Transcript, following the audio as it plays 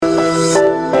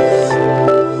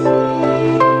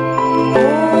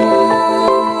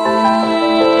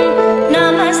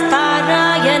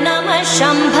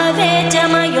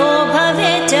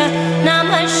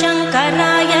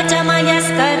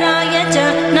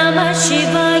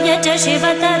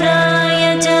शिवतराय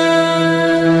च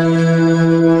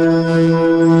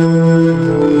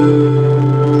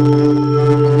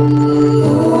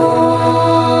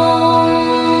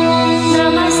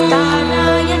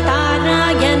नमस्ताराय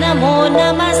ताराय नमो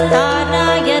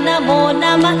नमस्ताराय नमो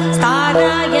नमः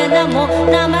ताराय नमो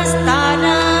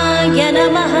नमस्ताराय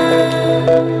नमः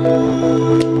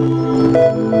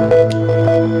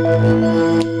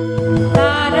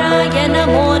ताराय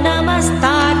नमो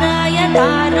नमस्ताराय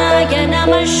ताराय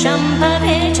नमः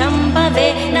शम्भवे शम्भवे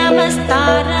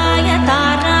नमस्ताराय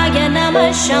ताराय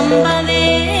नमः शम्भवे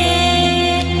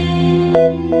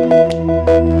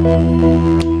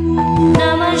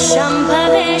नमः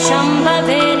शम्भवे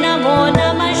शम्भवे नमो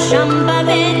नमः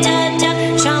शम्भवे च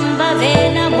शम्भवे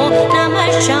नमो नमः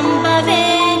शम्भवे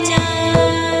च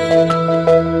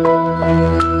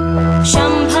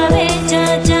शम्भवे च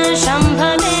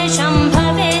शम्भवे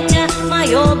शम्भवे च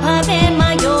मयो भवे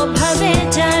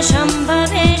च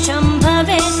शम्भवे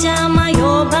शम्भवे च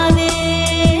मयो भवे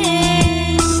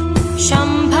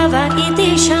शम्भव इति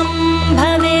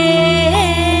शम्भवे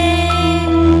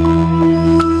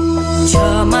च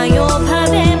मयो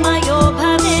भवे च मयो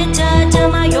भवे च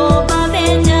मयो भवे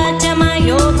च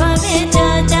मयो भवे च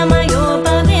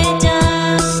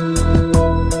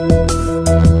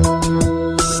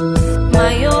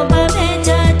मयो भवे च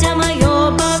मयो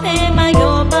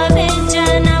भवे च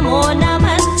नमो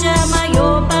नमश्च मयो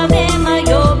भवे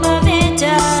च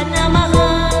नमः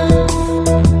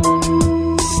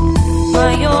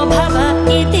मयो भव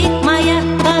इति मय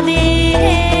भवे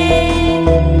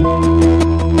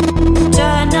च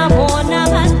नमो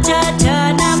नमश्च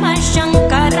नमः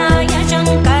शङ्कराय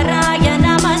शङ्कराय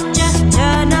नमश्च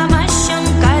नमः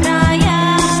शङ्कराय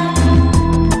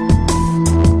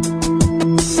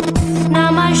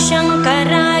नमः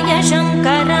शङ्कराय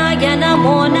शङ्कराय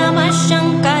नमो नमः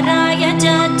शङ्कराय च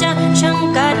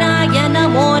शङ्कराय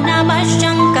नमो नमः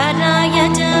शङ्कराय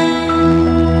च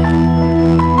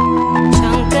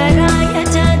शङ्कराय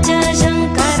च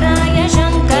शङ्कराय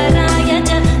शङ्कराय च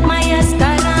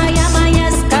मयस्कराय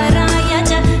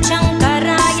च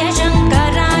शङ्कराय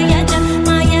शङ्कराय च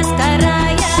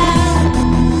मयस्कराय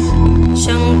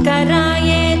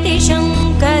शङ्करायेति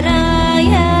शङ्कराय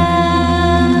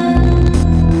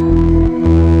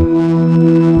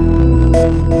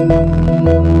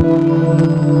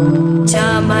च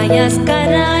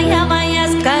मयस्कराय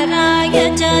मयस्कराय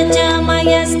च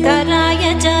मयस्कराय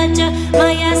च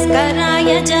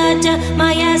मयस्कराय च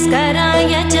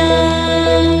मयस्कराय च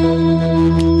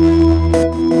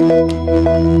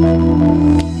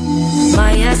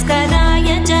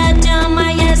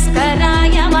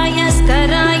मयस्कराय च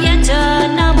मयस्कराय च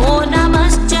नमो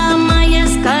नमश्च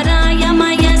मयस्कराय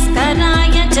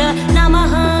च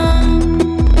नमः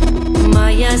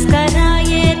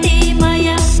मयस्करायेति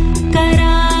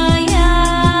मयस्कराय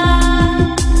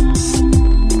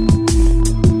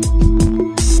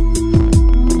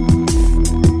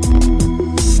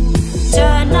च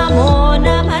नमो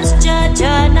नमश्च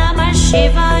नमः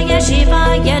शिवाय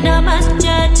शिवाय नमश्च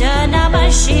नमः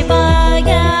शिवाय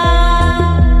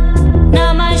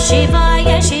नमः शिवाय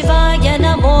शिवाय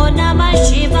नमो नमः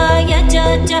शिवाय च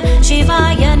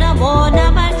शिवाय नमो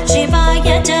नमः शिवाय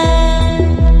च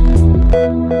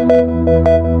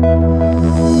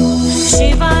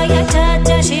शिवाय च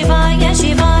शिवाय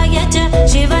शिवाय च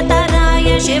शिवतराय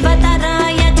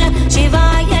शिवतराय च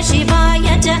शिवाय शिवाय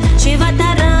च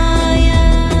शिवतराय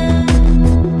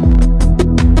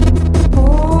ॐ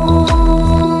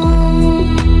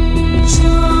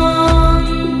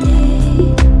शान्ति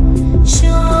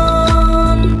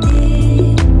शान्ति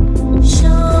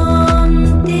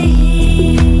शान्तिः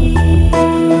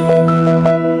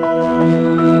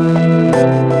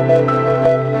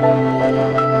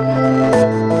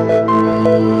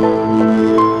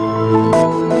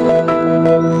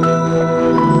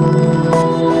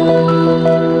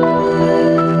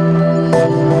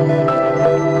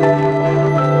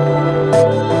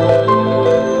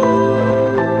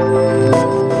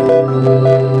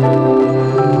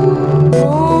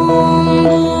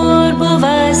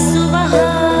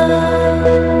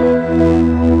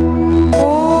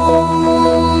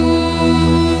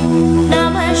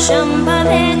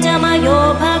शम्भवे च मयो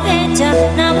भवे च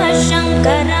नमः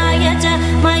शङ्कराय च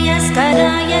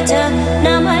मयस्कराय च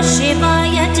नमः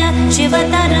शिवाय च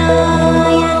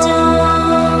शिवतराय च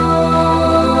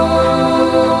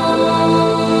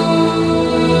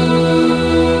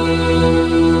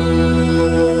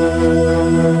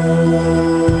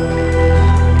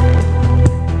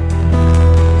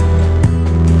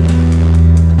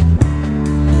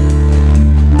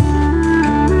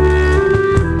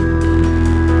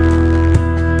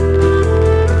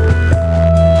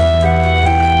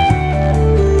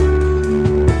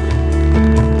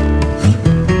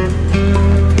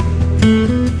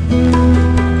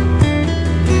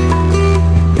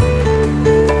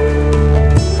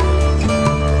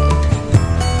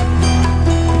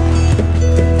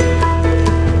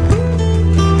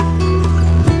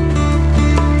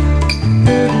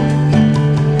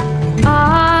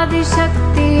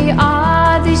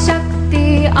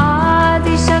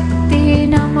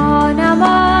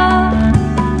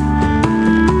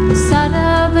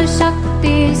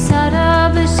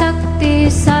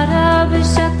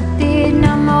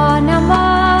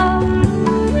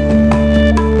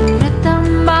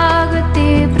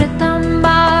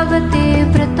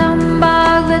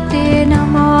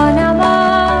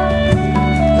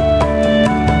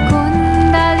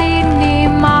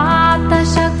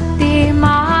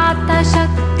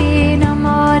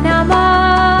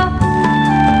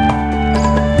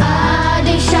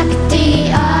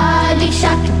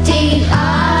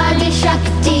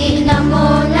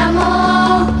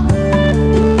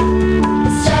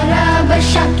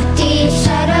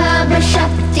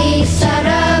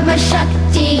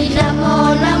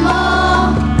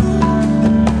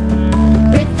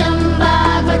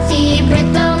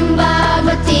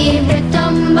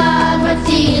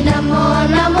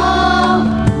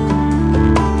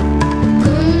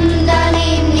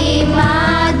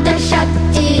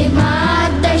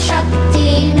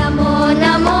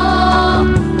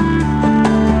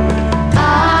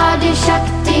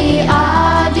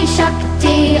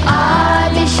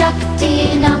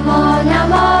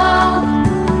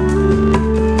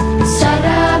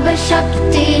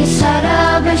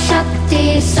Sarab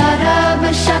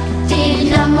Shakti,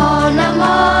 Namo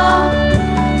Namo.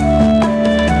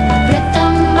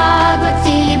 Vritam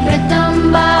Bhagavati, Vritam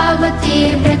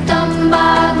Bhagavati, Vritam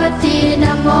Bhagavati,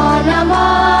 Namo Namo.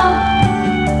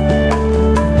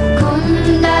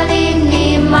 Kundalini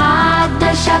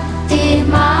Mata Shakti,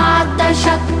 Mata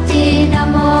Shakti,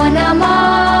 Namo Namo.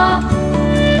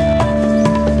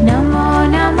 Namo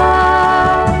Namo.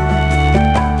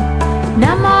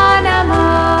 Namo Namo.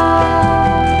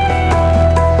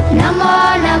 Namo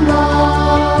Namo.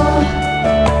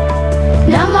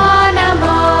 Namo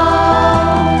Namo.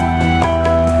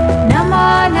 Namo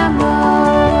Namo.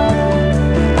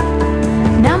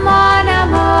 Namo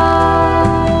Namo.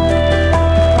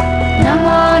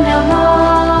 Namo Namo.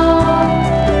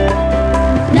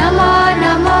 Namo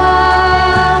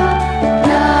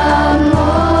Namo.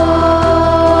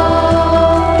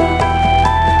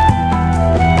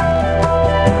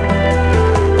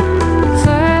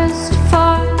 First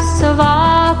force of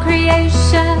all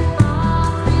creation,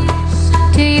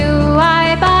 to you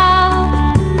I bow.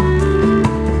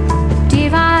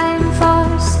 Divine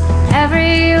force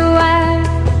everywhere,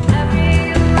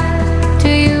 to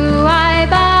you I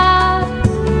bow.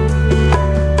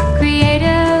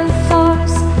 Creative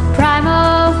force,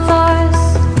 primal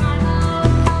force,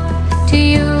 to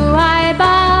you I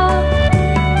bow.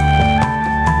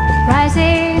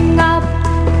 Rising up,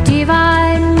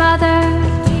 Divine Mother,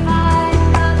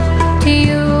 to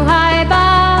you I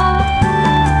bow.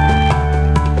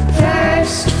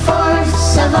 First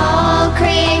force of all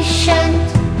creation,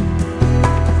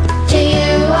 to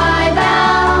you I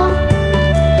bow.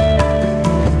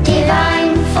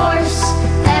 Divine force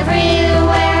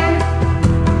everywhere,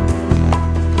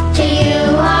 to you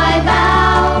I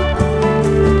bow.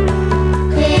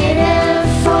 Creative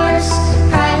force,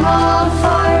 primal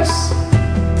force,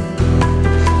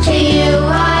 to you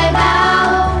I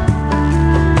bow.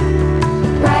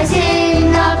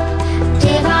 Rising up,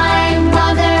 Divine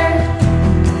Mother,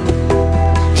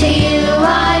 to you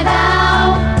I bow.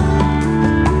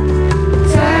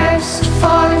 First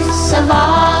force of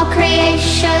all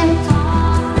creation,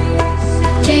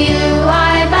 to you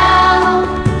I bow.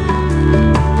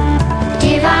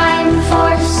 Divine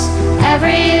force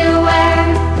everywhere,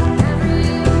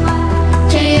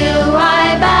 to you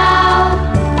I bow.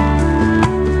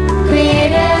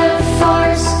 Creative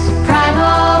force,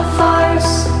 primal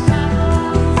force,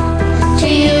 to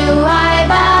you I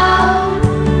bow.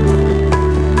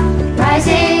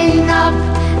 Rising up,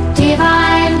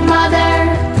 Divine Mother,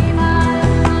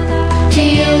 to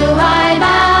you I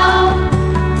bow.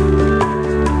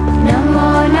 Namo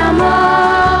Namo.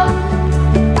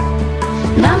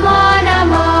 Namo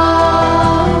Namo.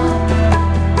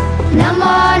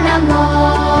 Namo Namo.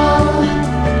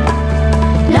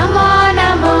 Namo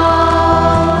Namo.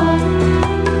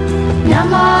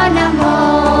 Namo Namo.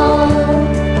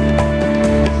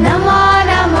 Namo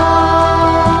Namo.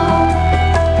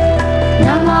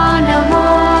 Namo Namo.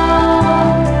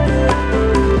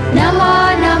 Namo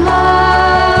Namo.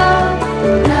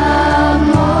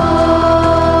 Namo.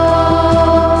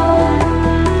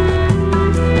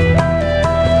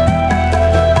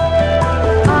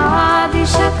 Adi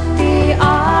Shakti,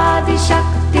 Adi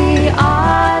Shakti,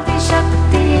 Adi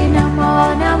Shakti,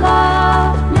 Namo Namo.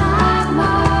 Namo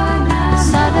Namo.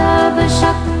 Sarab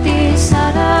Shakti,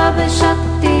 Sarab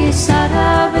Shakti,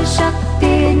 Sarab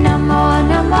Shakti, Namo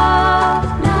Namo.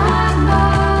 Namo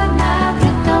Namo.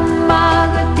 Vritam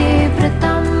Bhagavati,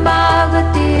 Vritam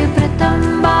Bhagavati, Vritam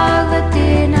Bhagavati,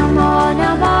 Namo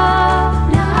Namo.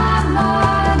 Namo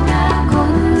Namo.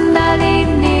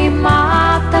 Kundalini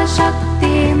Mata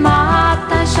Shakti,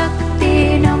 Mata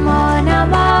Shakti, Namo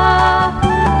Namo.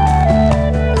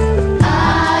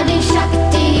 Adi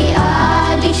Shakti,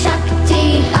 Adi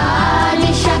Shakti,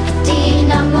 Adi Shakti,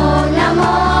 Namo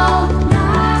Namo.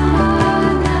 Namo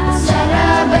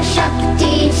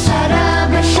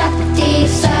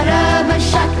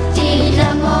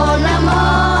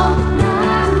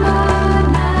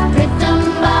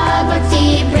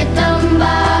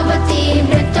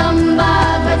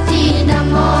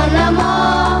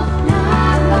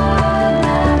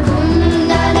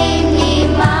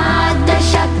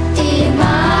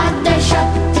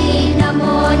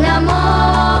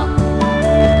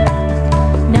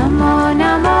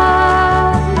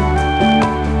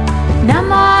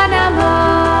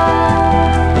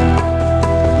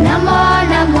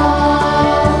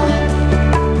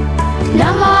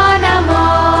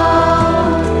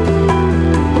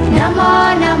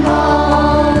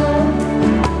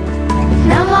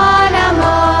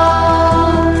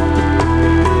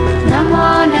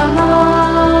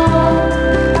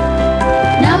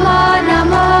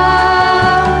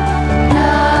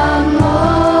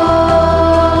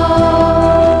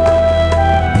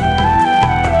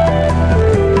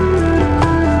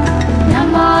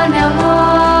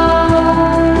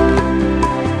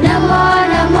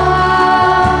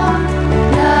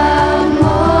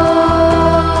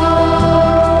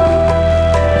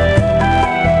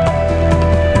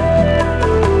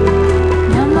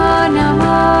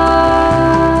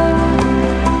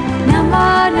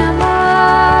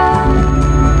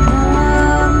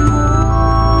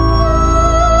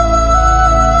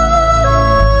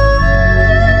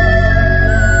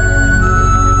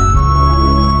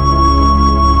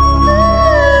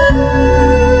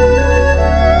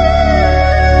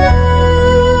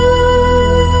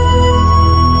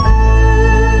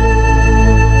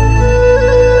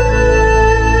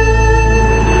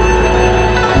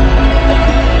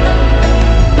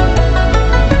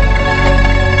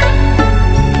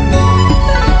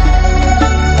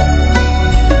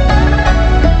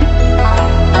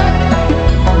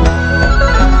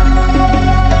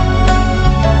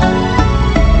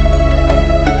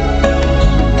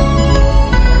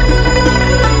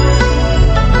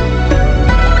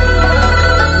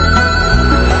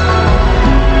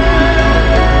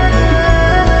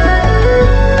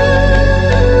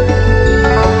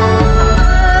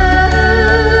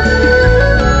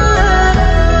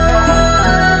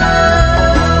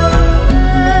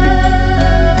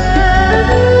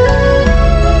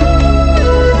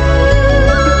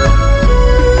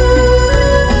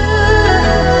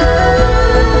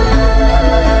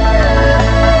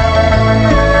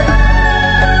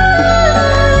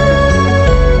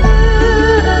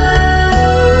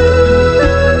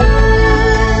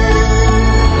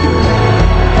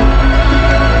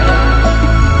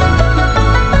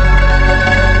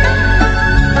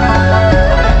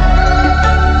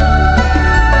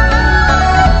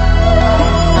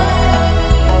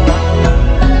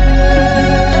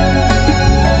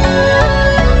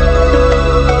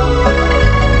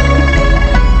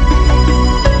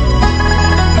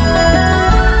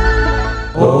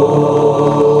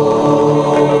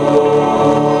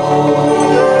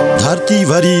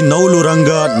धरतीभरि नौलो रङ्ग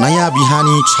नयाँ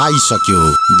बिहानी छाइसक्यो।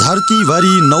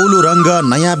 धरतीभरि नौलो रङ्ग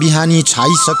नयाँ बिहानी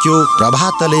छाइसक्यो।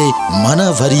 प्रभातले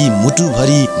मनभरि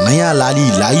मुटुभरि नयाँ लाली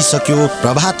लाइसक्यो।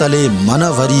 प्रभातले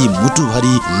मनभरि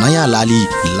मुटुभरि नयाँ लाली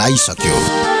लाइसक्यो।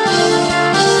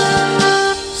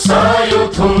 सायो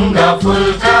थुङ्गा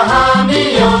फुलका हामी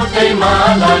एउटै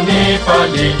माला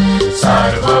नेपाली,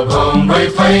 सार्वभौम भई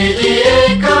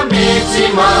फैलिएका मेची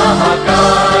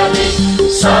महाकाली।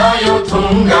 सायो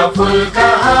थुङ्गा फुलका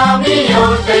हामी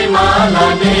एउटै माला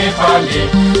नेपाली,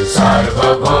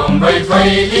 सार्वभौम भई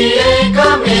फैलिएका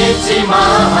मेची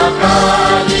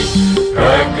महाकाली।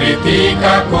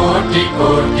 प्रकृतिका कोटि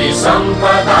कोटि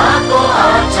सम्पदाको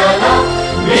आचल,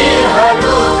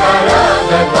 वीरहरूका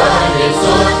रगतले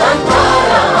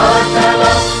स्वतन्त्र अटल।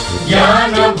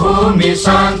 ज्ञान भूमि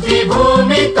शान्ति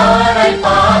भूमि तराई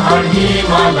पहाड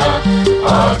हिमाल,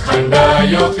 अखण्ड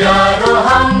यो प्यारो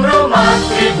हाम्रो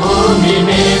मातृभूमि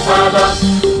नेपाल।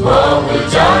 बहु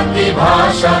जाति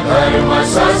भाषा धर्म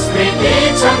संस्कृति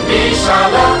छन्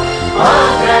विशाल,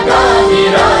 अग्रगामी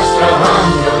राष्ट्र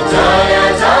हाम्रो जय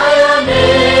जय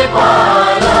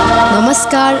नेपाल।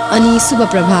 नमस्कार अनि शुभ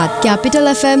प्रभात। क्यापिटल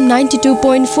एफएम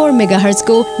 92.4 मेगाहर्ज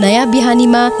को नयाँ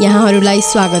बिहानीमा यहाँहरूलाई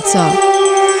स्वागत छ।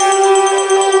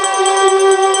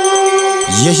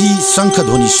 यही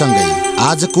शङ्खध्वनि सँगै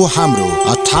आजको हाम्रो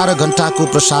 18 घण्टाको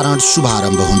प्रसारण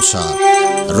शुभारम्भ हुन्छ।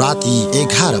 राति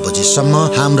 11 बजेसम्म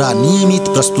हाम्रा नियमित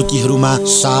प्रस्तुतिहरूमा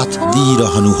साथ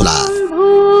दिइरहनुहोला।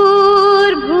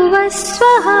 भूर्भुवस्वः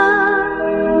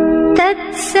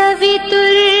तत्सवितुर्वरेण्यम्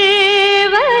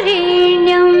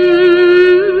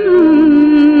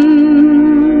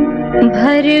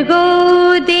भर्गो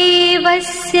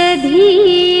देवस्य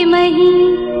धीमहि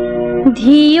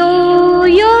धियो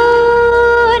यो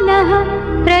नः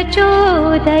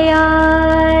प्रचोदयात्।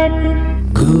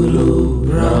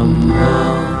 गुरुर्ब्रह्मा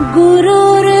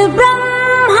गुरुर्विष्णु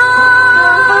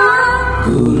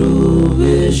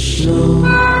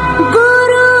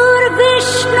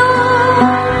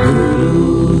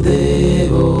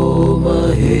गुरुदेवो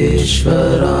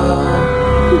महेश्वरा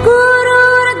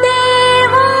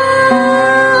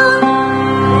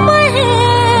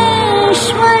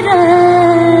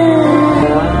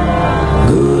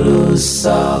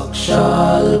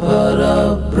साक्षात्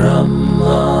परब्रह्म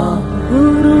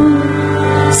गुरु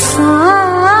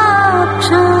साक्षात्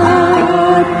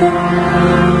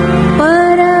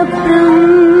परब्रह्म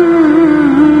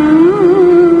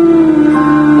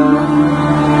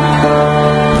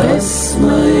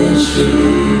तस्मै श्री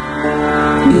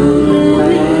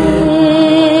गुरुवे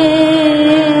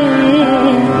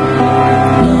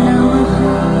नमः।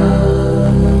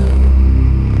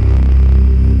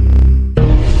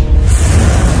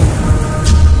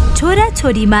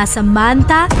 छोरीमा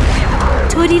समानता,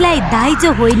 छोरीलाई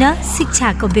दाइजो होइन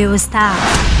शिक्षाको व्यवस्था।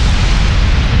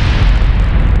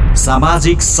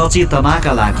 सामाजिक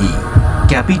सचेतनाका लागि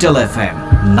Capital FM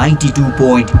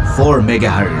 92.4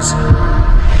 megahertz.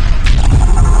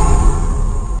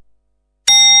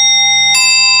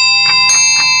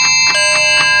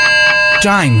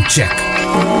 Time check.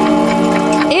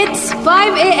 It's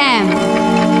 5 a.m.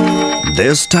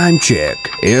 This time check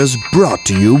is brought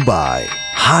to you by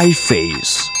High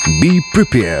Face. Be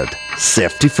prepared.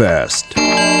 Safety first.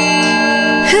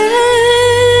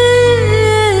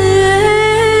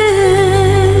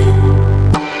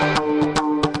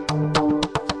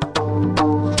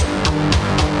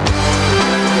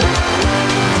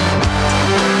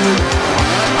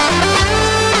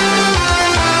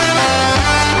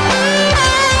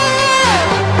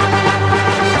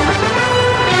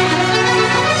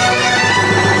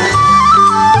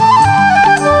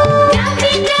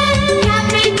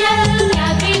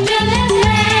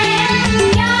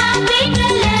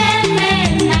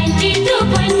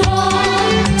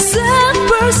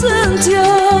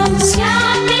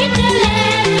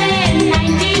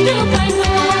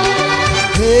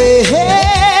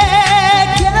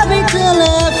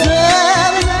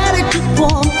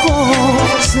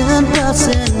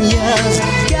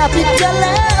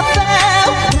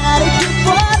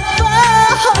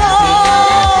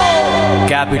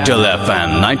 Capital FM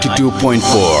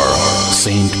 92.4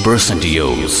 Saint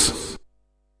Percentios.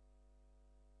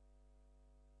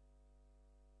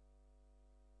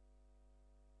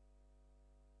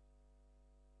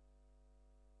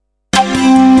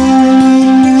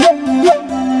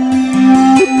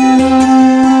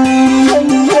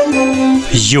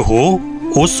 यो हो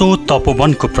ओशो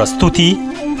तपोवनको प्रस्तुति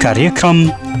कार्यक्रम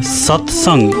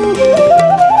सत्संग।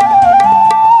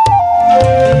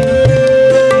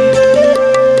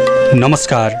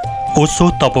 नमस्कार, ओशो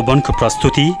तपोवनको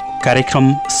प्रस्तुति कार्यक्रम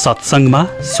सत्संगमा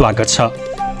स्वागत छ।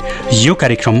 यो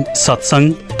कार्यक्रम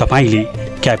सत्संग तपाईले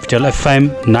Capital FM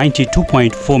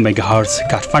 92.4 megahertz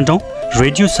Kathmandu,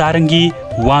 radio Sarangi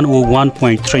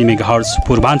 101.3 megahertz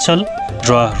Purwanchal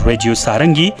र रेडियो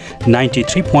सारङ्गी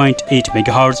 93.8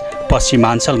 मेगाहर्ज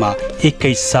पश्चिमाञ्चलमा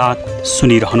एकैसाथ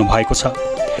सुनिरहनु भएको छ।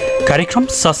 कार्यक्रम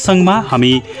सत्सङ्गमा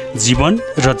हामी जीवन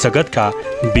र जगतका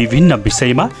विभिन्न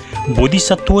विषयमा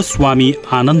बोधिसत्व स्वामी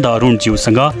आनन्द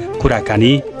अरुणज्यूसँग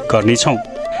कुराकानी गर्नेछौँ।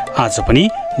 आज पनि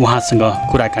उहाँसँग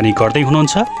कुराकानी गर्दै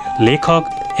हुनुहुन्छ लेखक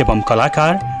एवं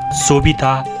कलाकार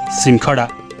शोभिता सिमखडा।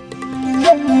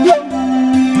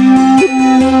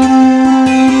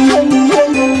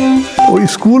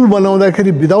 स्कुल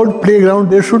बनाउँदाखेरि without play ground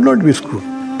there should not be school.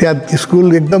 त्यहाँ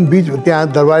स्कुल एकदम बिच,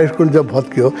 त्यहाँ दरबार स्कुल जब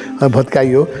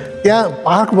भत्काइयो त्यहाँ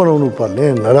पार्क बनाउनु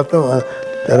पर्ने। रत्न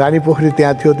रानी पोखरी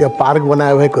त्यहाँ थियो, त्यहाँ पार्क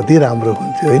बनायो भए कति राम्रो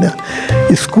हुन्थ्यो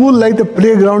होइन। स्कुललाई त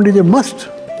play ground is a must.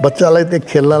 बच्चालाई त्यहाँ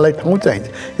खेल्नलाई ठाउँ चाहिन्छ,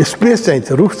 स्पेस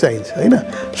चाहिन्छ, रुख चाहिन्छ होइन।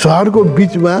 सहरको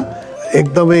बिचमा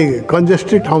एकदमै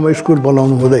कन्जेस्टेड ठाउँमा स्कुल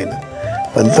बनाउनु हुँदैन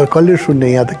भने त कसले सुन्ने।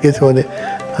 यहाँ त के छ भने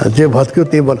जे भत्क्यो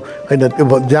त्यही होइन, त्यो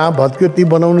जहाँ भत्क्यो त्यही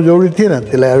बनाउनु जरुरी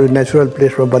थिएन। त्यसलाई अरू नेचुरल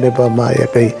प्लेसमा बनेपामा या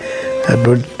कहीँ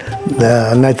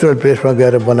नेचुरल प्लेसमा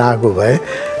गएर बनाएको भए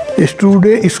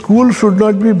school should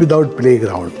not be without play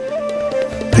ground.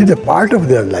 It is a part of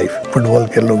their life. Football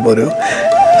खेल्नु पऱ्यो,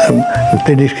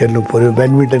 टेनिस खेल्नु पऱ्यो,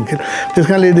 ब्याडमिन्टन खेल्नु। त्यस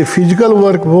कारणले यदि फिजिकल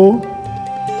वर्क हो,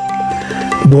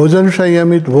 भोजन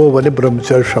संयमित हो भने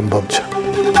ब्रह्मचर्य सम्भव छ।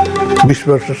 20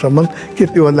 वर्षसम्म के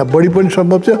त्योभन्दा बढी पनि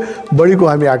सम्भव छ। बढीको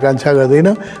हामी आकाङ्क्षा गर्दैन।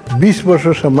 20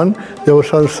 वर्षसम्म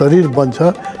जबसम्म शरीर बन्छ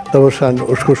तबसम्म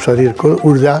उसको शरीरको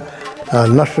ऊर्जा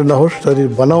नष्ट नहोस्, शरीर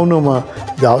बनाउनमा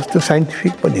जाओस्। त्यो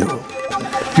साइन्टिफिक पनि हो।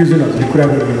 यो जुन हजुरले कुरा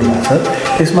गरिरहनु भएको छ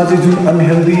त्यसमा चाहिँ जुन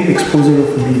अनहेल्दी एक्सपोजर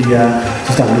अफ मिडिया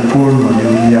जस्तो हामीले पोर्न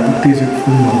भन्यौँ या उत्तेजक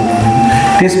फिल्महरू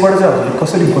भन्यौँ, त्यसबाट चाहिँ हजुरले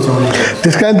कसरी बचाउने?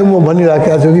 त्यस कारण त म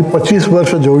भनिराखेको छु कि 25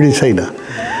 वर्ष जरुरी छैन।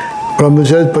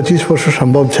 ब्रह्मचर्य 25 वर्ष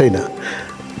सम्भव छैन।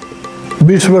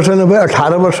 20 वर्ष नभए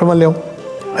 18 वर्षमा ल्याउँ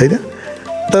होइन।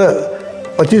 तर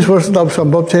 25 वर्ष त अब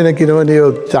सम्भव छैन, किनभने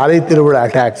यो चारैतिरबाट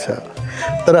एट्याक छ।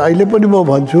 तर अहिले पनि म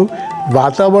भन्छु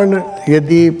वातावरण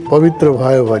यदि पवित्र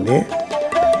भयो भने,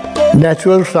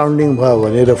 नेचुरल साउन्डिङ भयो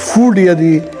भने र फुड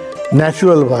यदि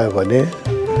नेचुरल भयो भने,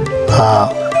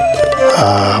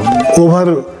 ओभर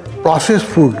प्रोसेस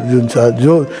फुड जुन छ,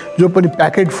 जो पनि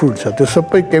प्याकेट फुड छ, त्यो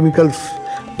सबै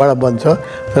केमिकल्सबाट बन्छ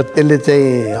र त्यसले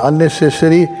चाहिँ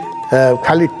अननेसेसरी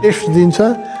खालि टेस्ट दिन्छ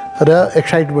र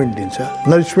एक्साइटमेन्ट दिन्छ,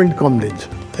 नरिसमेन्ट कम दिन्छ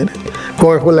होइन।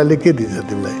 कोकाकोलाले के दिन्छ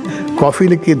तिमीलाई,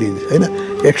 कफीले के दिन्छ होइन,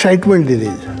 एक्साइटमेन्ट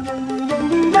दिन्छ।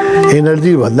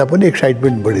 एनर्जी भन्दा पनि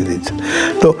एक्साइटमेन्ट बढिदिन्छ।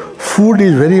 त food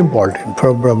is very important for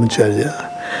ब्रह्मचर्य।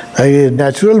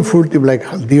 नेचुरल फुड तिमीलाई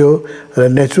दियो र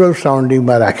नेचुरल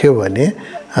साउन्डिङमा राख्यो भने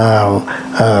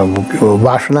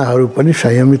वासनाहरू पनि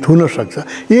संयमित हुन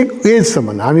सक्छ। एक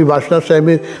एजसम्म हामी वासना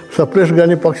संयमित सप्रेस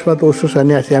गर्ने पक्षमा त उसो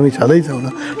सन्यासी हामी छँदैछौँ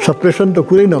न। सप्रेसन त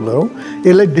कुरै नगरौँ,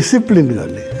 यसलाई डिसिप्लिन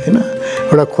गर्ने होइन।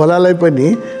 एउटा खोलालाई पनि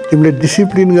तिमीले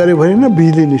डिसिप्लिन गऱ्यो भने न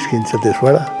बिजुली निस्किन्छ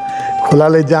त्यसबाट।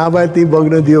 खोलालाई जहाँ भए त्यहीँ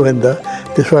बग्न दियो भने त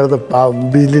त्यसबाट त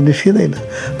बिजुली निस्किँदैन।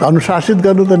 त अनुशासित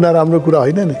गर्नु त नराम्रो कुरा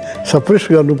होइन नि,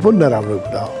 सप्रेस गर्नु पनि नराम्रो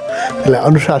कुरा हो। त्यसलाई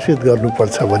अनुशासित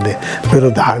गर्नुपर्छ भन्ने मेरो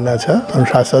धारणा छ।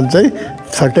 अनुशासन चाहिँ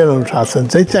सर्टेन अनुशासन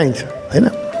चाहिँ चाहिन्छ होइन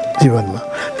जीवनमा।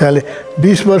 त्यसले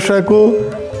 20 वर्षको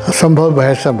सम्भव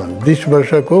भएसम्म 20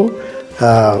 वर्षको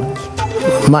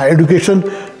मा एडुकेसन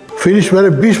फिनिस भएर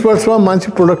 20 वर्षमा मान्छे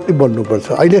प्रोडक्टिभ बन्नुपर्छ।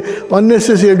 अहिले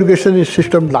अननेसेसरी एडुकेसन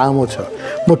सिस्टम लामो छ।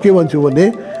 म के भन्छु भने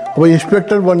अब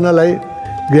इन्सपेक्टर बन्नलाई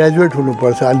ग्रेजुएट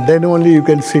हुनुपर्छ, and then only you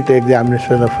can sit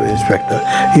examination of inspector,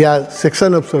 या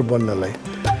सेक्सन अफिसर बन्नलाई।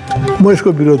 म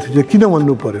यसको विरोधी छु। किन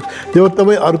भन्नु पऱ्यो? जब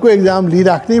तपाईँ अर्को एक्जाम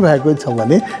लिइराख्नै भएको छ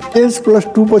भने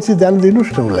 10+2 पछि जान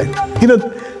दिनुहोस् न उसलाई। किन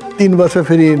 3 वर्ष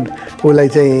फेरि उसलाई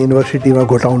चाहिँ युनिभर्सिटीमा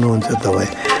घोटाउनुहुन्छ?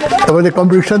 तपाईँले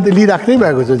कम्पिटिसन त लिइराख्नै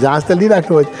भएको छ, जाँच त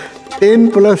लिइराख्नु भएको।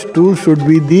 10+2 should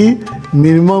be the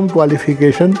minimum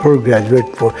qualification for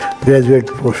graduate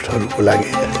पोस्टहरूको लागि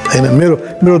होइन।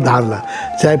 मेरो धारणा,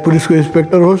 चाहे पुलिसको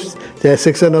इन्सपेक्टर होस्, चाहे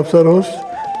सेक्सन अफिसर होस्,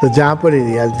 जहाँ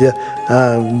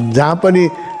पनि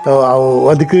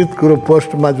अधिकृत कुरो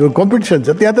पोस्टमा जो कम्पिटिसन छ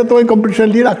त्यहाँ त तपाईँ कम्पिटिसन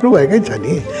लिइराख्नु भएकै छ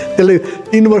नि। त्यसले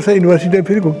 3 वर्ष युनिभर्सिटीमा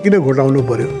फेरि किन घोटाउनु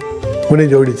पऱ्यो? कुनै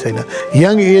जरुरी छैन।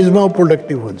 यङ एजमा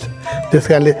प्रोडक्टिभ हुन्छ। त्यस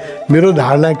कारणले मेरो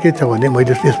धारणा के छ भने,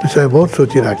 मैले यस विषयमा बहुत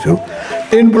सोचिरहेको छु।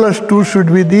 10+2 should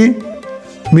be the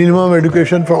minimum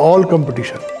education for all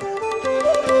competition.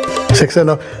 Section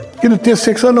of किन त्यो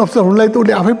सेक्सन अफिसर हुनलाई त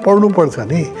उसले आफै पढ्नुपर्छ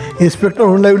नि। इन्सपेक्टर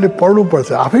हुनलाई उसले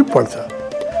पढ्नुपर्छ, आफै पढ्छ।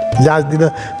 जाँच दिन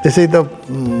त्यसै त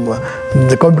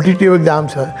कम्पिटिटिभ एक्जाम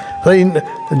छ र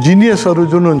जिनियसहरू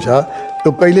जुन हुन्छ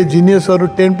त्यो कहिले जिनियसहरू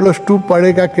 10+2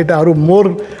 पढेका केटाहरू मोर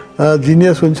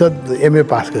जिनियस हुन्छ एमए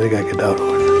पास गरेका केटाहरू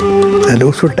अहिले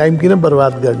उसको टाइम किन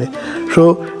बर्बाद गर्ने सो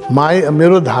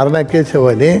मेरो धारणा के छ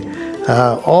भने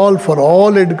all for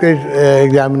all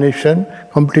examination,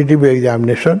 competitive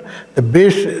examination, the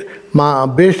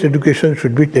best education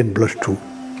should be 10+2.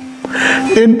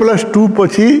 10+2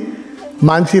 पछि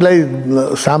मान्छेलाई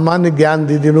सामान्य ज्ञान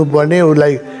दिदिनु पर्ने,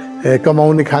 उसलाई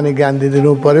कमाउने खाने ज्ञान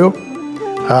दिदिनु पर्यो,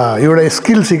 एउटा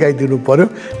स्किल सिकाइदिनु पर्यो,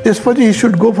 त्यसपछि he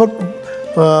should go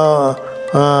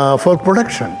for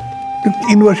production.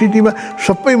 युनिभर्सिटीमा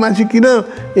सबै मान्छे किन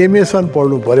एमएसम्म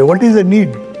पढ्नु पर्यो? What is the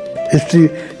need?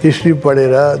 History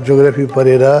पढेर जियोग्राफी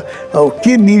पढेर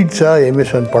के निड छ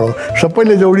एमएसम्म पढाउनु?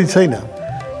 सबैले जरुरी छैन।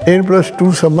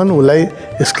 10+2 सम्म उसलाई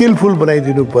स्किलफुल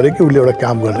बनाइदिनु पर्यो कि उसले एउटा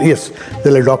काम गर्नु। यस,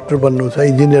 त्यसलाई डक्टर बन्नु छ,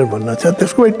 इन्जिनियर बन्नु छ,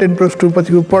 त्यसको लागि 10+2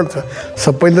 पछि ऊ पढ्छ।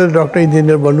 सबैले डक्टर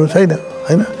इन्जिनियर बन्नु छैन,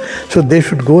 होइन? So they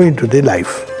should go into the life,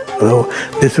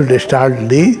 they should start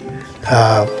the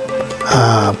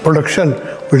production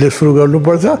उसले सुरु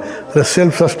गर्नुपर्छ र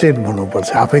सेल्फ सस्टेन हुनुपर्छ,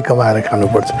 आफै कमाएर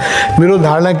खानुपर्छ। मेरो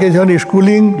धारणा के छ भने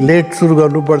स्कुलिङ लेट सुरु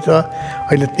गर्नुपर्छ।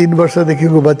 अहिले 3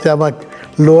 वर्षदेखिको बच्चामा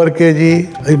लोअर केजी,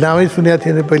 नामै सुनेको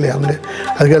थिएन पहिले हामीले,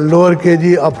 आजकल लोअर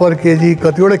केजी, अप्पर केजी,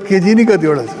 कतिवटा केजी नि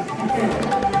कतिवटा छ।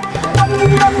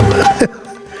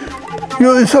 यो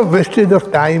it's a wastage of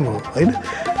time हो, होइन?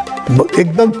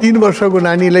 एकदम 3 वर्षको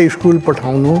नानीलाई स्कुल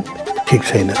पठाउनु ठिक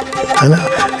छैन, होइन?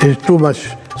 It's too much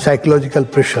psychological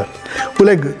pressure.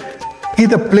 उसलाई कि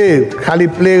त खालि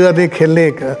प्ले गर्ने खेल्ने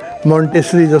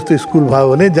मोन्टेसरी जस्तो स्कुल भयो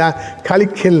भने जहाँ खालि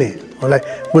खेल्ने,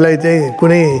 उसलाई चाहिँ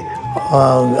कुनै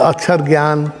अक्षर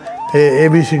ज्ञान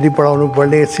एबिसिडी पढाउनु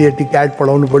पर्ने, सिएटी क्याट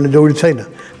पढाउनु पर्ने जरुरी छैन,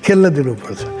 खेल्न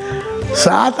दिनुपर्छ।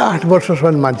 7-8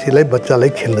 वर्षसम्म मान्छेलाई बच्चालाई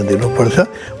खेल्न दिनुपर्छ।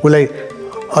 उसलाई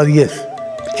यस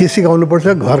के सिकाउनुपर्छ?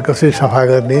 घर कसरी सफा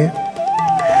गर्ने,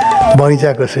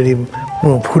 बगैँचा कसरी,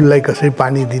 फुललाई कसरी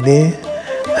पानी दिने,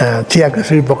 चिया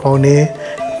कसरी पकाउने,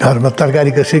 घरमा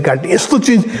तरकारी कसरी काट्ने, यस्तो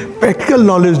चिज प्र्याक्टिकल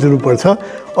नलेज दिनुपर्छ।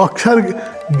 अक्षर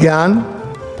ज्ञान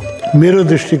मेरो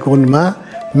दृष्टिकोणमा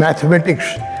म्याथमेटिक्स,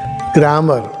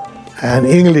 ग्रामर एन्ड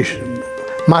इङ्ग्लिस,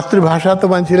 मातृभाषा त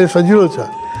मान्छेलाई सजिलो छ,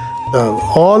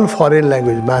 अल फरेन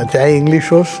ल्याङ्ग्वेजमा चाहे इङ्ग्लिस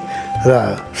होस् र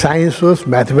साइन्स होस्,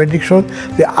 म्याथमेटिक्स होस्,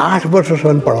 त्यो 8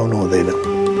 वर्षसम्म पढाउनु हुँदैन।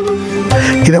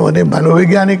 किनभने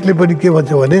मनोवैज्ञानिकले पनि के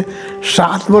भन्छ भने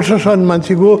 7 वर्षसम्म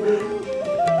मान्छेको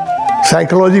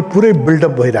साइकोलोजी पुरै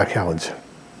बिल्डअप भइराखेको हुन्छ,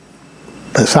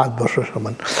 7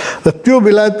 वर्षसम्म। र त्यो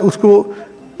बेला उसको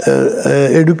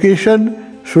education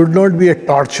should not be a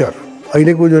torture.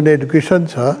 अहिलेको जुन एडुकेसन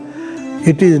छ,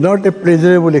 it is not a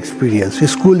pleasurable experience.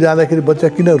 School जाँदाखेरि बच्चा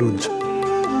किन रुन्छ?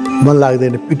 मन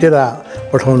लाग्दैन, पिटेर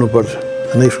पठाउनु पर्छ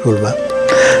होइन स्कुलमा।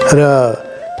 र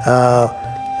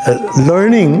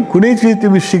लर्निङ कुनै चिज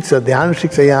तिमी सिक्छ, ध्यान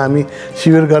सिक्छ। यहाँ हामी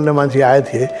शिविर गर्न मान्छे आए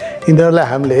थिए, यिनीहरूलाई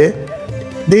हामीले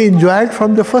they enjoyed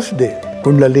from the first day.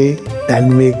 कुण्डली,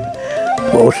 ध्यानमिक,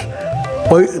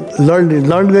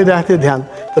 लर्न गरिरहेको थियो ध्यान।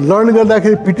 त लर्न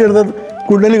गर्दाखेरि पिटेर त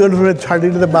कुण्डली गर्नु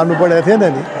छाडिएर त बार्नु परेको थिएन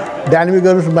नि, ध्यानमिक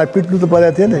गर्नु पिट्नु त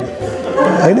परेको थिएन नि,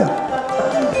 होइन?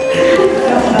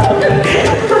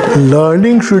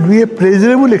 Learning should be a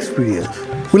pleasurable experience.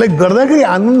 उसलाई गर्दाखेरि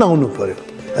आनन्द आउनु पऱ्यो,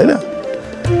 होइन?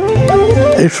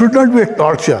 It should not be a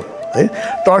torture, है?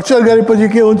 टर्चर गरेपछि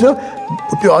के हुन्छ?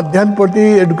 त्यो अध्ययनप्रति,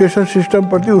 एडुकेसन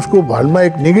सिस्टमप्रति उसको भरमा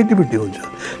एक नेगेटिभिटी हुन्छ।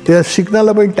 त्यहाँ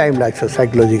सिक्नलाई पनि टाइम लाग्छ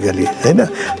साइकोलोजिकली, होइन?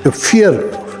 त्यो फियर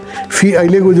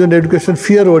अहिलेको जुन education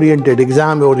fear oriented,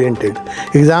 exam oriented.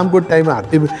 एक्जामको टाइममा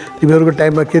तिमीहरूको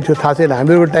टाइममा के थियो थाहा छैन,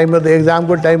 हामीहरूको टाइममा त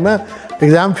एक्जामको टाइममा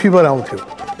एक्जाम फिभर आउँथ्यो,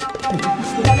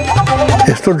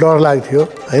 यस्तो डर लाग्थ्यो,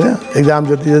 होइन? एक्जाम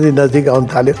जति नजिक आउनु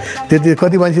थाल्यो त्यति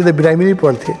कति मान्छे त बिरामी नै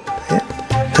पढ्थे।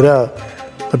 र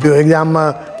त्यो एक्जाममा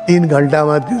 3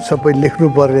 घन्टामा त्यो सबै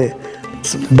लेख्नुपर्ने,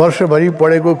 वर्षभरि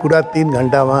पढेको कुरा 3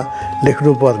 घन्टामा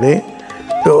लेख्नुपर्ने,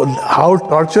 त्यो हाउ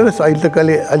टर्चरस। अहिले त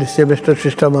अहिले सेमेस्टर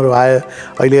सिस्टमहरू आयो,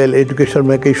 अहिले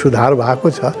एडुकेसनमा केही सुधार भएको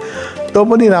छ, त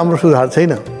पनि राम्रो सुधार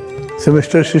छैन।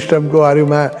 सेमेस्टर सिस्टमको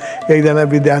बारेमा एकजना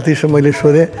विद्यार्थीसँग मैले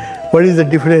सोधेँ, वाट इज द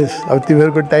डिफरेन्स? अब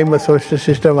तिमीहरूको टाइममा सेमेस्टर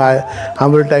सिस्टम आयो,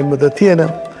 हाम्रो टाइममा त थिएन,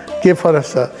 के फरक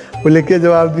छ? उसले के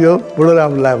जवाब दियो? बडो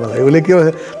राम्रो लाग्यो मलाई। उसले के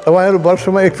भन्छ, तपाईँहरू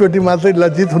वर्षमा एकचोटि मात्रै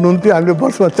लज्जित हुनुहुन्थ्यो, हामीले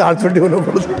वर्षमा 4 चोटि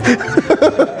हुनुपर्छ।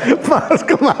 पास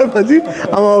कमाएपछि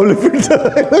आमाबाबुले पिट्छ,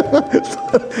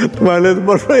 तपाईँहरूले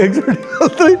वर्षमा एकचोटि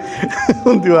मात्रै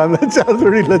हुन्थ्यो, हामीलाई 4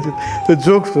 चोटि लज्जित। त्यो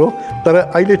जोक्स हो, तर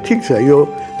अहिले ठिक छ, यो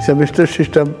सेमेस्टर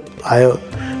सिस्टम आयो,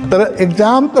 तर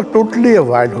एक्जाम त टोटली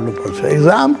एभोइड हुनुपर्छ।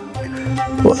 Exam,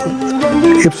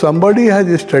 if somebody has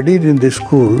studied in the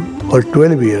school for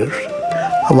 12 years,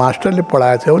 मास्टरले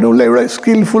पढाएको छ भने उसलाई एउटा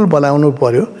स्किलफुल बनाउनु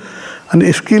पर्यो।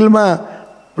 अनि स्किलमा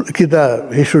कि त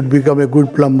he should become a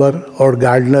good plumber or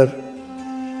gardener,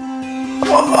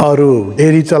 अरू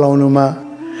डेरी चलाउनुमा,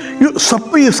 यो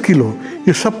सबै स्किल हो।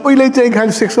 यो सबैलाई चाहिँ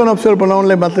खालि सेक्सन अफिसर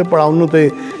बनाउनलाई मात्रै पढाउनु त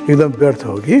एकदम व्यर्थ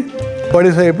हो कि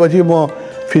पढिसकेपछि म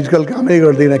फिजिकल कामै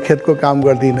गर्दिनँ, खेतको काम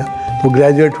गर्दिनँ, म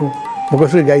ग्रेजुएट हुँ, म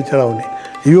कसरी गाई चलाउने,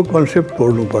 यो कन्सेप्ट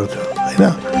तोड्नुपर्छ होइन।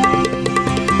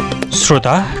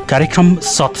 श्रोता, कार्यक्रम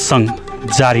सत्सङ्ग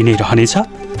जारी नै रहनेछ।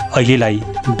 अहिलेलाई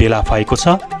बेला भएको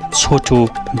छ छोटो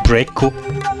ब्रेकको।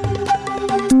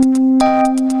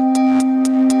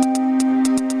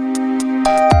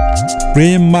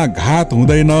 प्रेममा घात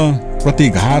हुँदैन,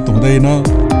 प्रतिघात हुँदैन।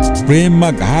 प्रेममा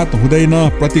घात हुँदैन,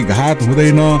 प्रतिघात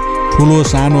हुँदैन। ठुलो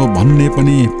सानो भन्ने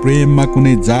पनि प्रेममा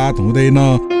कुनै जात हुँदैन।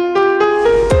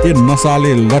 ए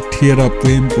नसाले लट्ठिएर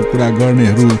प्रेमको कुरा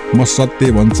गर्नेहरू, म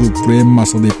सत्य भन्छु प्रेममा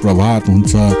सधैँ प्रभात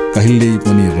हुन्छ, कहिल्यै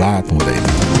पनि रात हुँदैन।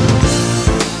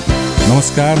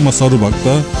 नमस्कार, म सरु भक्त,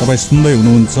 तपाईँ सुन्दै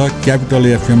हुनुहुन्छ क्यापिटल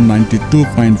एफएम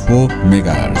 92.4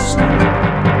 मेगाहर्ज।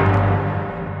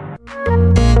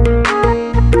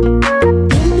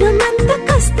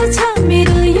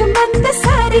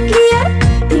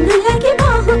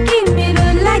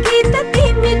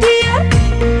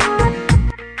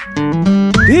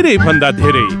 धेरै भन्दा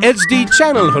धेरै HD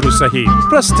च्यानलहरू सहित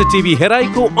प्रष्ट टिभी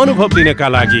हेराइको अनुभव लिनका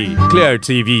लागि clear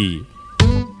TV.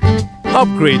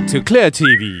 Upgrade to clear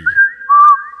TV.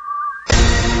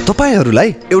 तपाईहरुलाई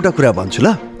एउटा कुरा भन्छु ल,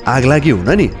 आगलागी हुन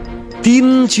नि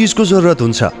 3 चीजको जरुरत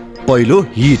हुन्छ। पहिलो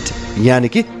हिट यानी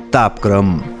कि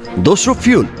तापक्रम, दोस्रो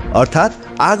फ्युल अर्थात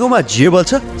आगोमा जे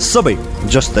बल्छ सबै,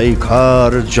 जस्तै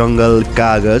घर, जंगल,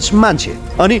 कागज, मान्छे।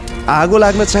 अनि आगो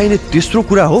लाग्न चाहिने तेस्रो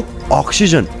कुरा हो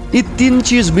अक्सिजन। यी 3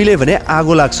 चीज मिले भने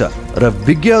आगो लाग्छ र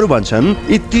विज्ञहरू भन्छन्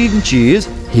यी 3 चीज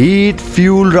हिट,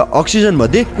 फ्युल र अक्सिजन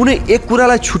मध्ये कुनै एक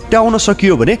कुरालाई छुट्याउन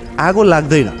सकियो भने आगो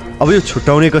लाग्दैन। अब यो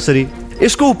छुट्याउने कसरी?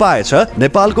 यसको उपाय छ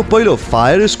नेपालको पहिलो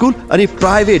फायर स्कुल अनि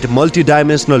private multi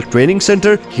dimensional training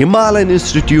centre Himalayan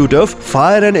institute of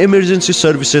fire and emergency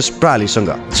services प्रालीसँग,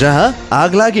 जहाँ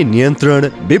आगलागी नियन्त्रण,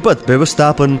 विपद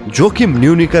व्यवस्थापन, जोखिम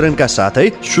न्यूनीकरणका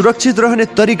साथै सुरक्षित रहने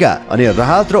तरिका अनि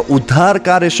राहत र उद्धार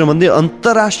कार्य सम्बन्धी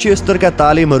अन्तर्राष्ट्रिय स्तरका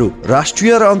तालिमहरू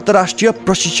राष्ट्रिय र अन्तर्राष्ट्रिय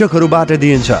प्रशिक्षकहरूबाट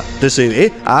दिइन्छ।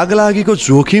 त्यसैले आगलागीको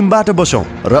जोखिमबाट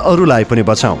बचौं र अरूलाई पनि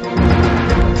बचाउँ।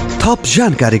 थप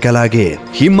जानकारीका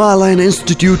लागि Himalayan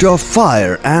institute of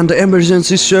fire and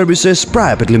emergency services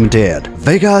private limited,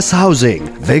 Vegas housing,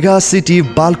 Vegas city,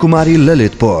 Balkumari,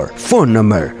 Lalitpur. Phone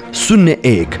number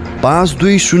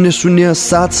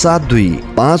 01-5200-772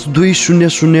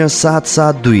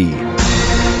 5200-772।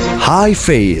 Hi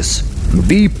face,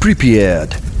 be prepared,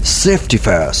 safety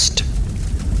first.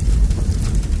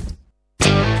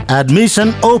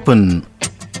 Admission open.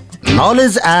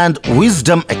 Knowledge and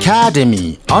Wisdom Academy,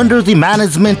 under the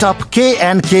management of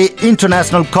K&K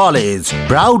International College,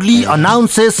 proudly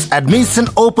announces admission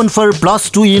open for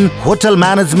 +2 in Hotel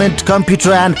Management,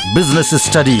 Computer and Business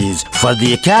Studies for the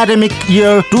academic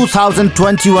year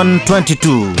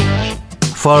 2021-22.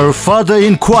 For further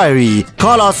inquiry,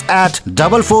 call us at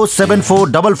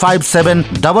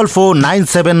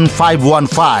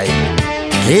 44745574497515.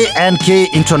 K&K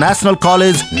International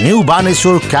College, New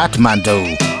Baneshwar,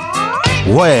 Kathmandu,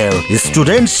 where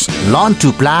students learn to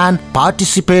plan,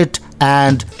 participate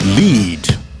and lead.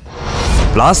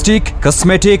 Plastic,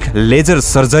 cosmetic, laser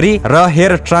surgery र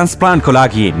hair ट्रान्सप्लान्टको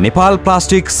लागि Nepal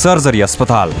plastic surgery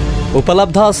अस्पताल।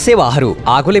 उपलब्ध सेवाहरू: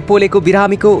 आगोले पोलेको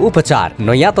बिरामीको उपचार,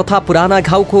 नयाँ तथा पुराना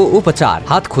घाउको उपचार,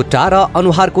 हात खुट्टा र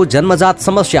अनुहारको जन्मजात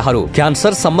समस्याहरू,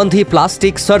 क्यान्सर सम्बन्धी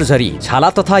प्लास्टिक सर्जरी, छाला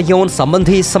तथा यौन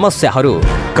सम्बन्धी समस्याहरू।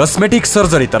 कस्मेटिक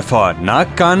सर्जरी तर्फ नाक,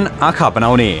 कान, आँखा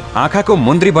बनाउने, आँखाको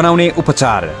मुन्द्री बनाउने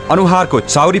उपचार, अनुहारको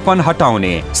चाउरीपन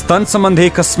हटाउने, स्तन सम्बन्धी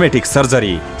कस्मेटिक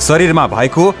सर्जरी, शरीरमा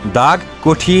भएको दाग,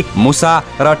 कोठी, मुसा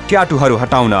र ट्याटुहरू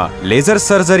हटाउन, लेजर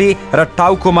सर्जरी र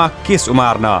टाउकोमा केश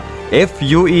उमार्न,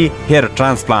 FUE हेयर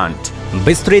ट्रान्सप्लान्ट।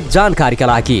 विस्तृत जानकारीका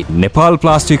लागि नेपाल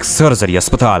प्लास्टिक सर्जरी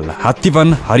अस्पताल,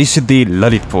 Hattiban, Harisiddhi,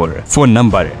 Lalitpur. Phone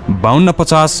number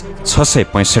 5250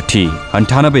 665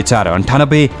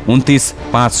 98498 29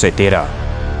 513।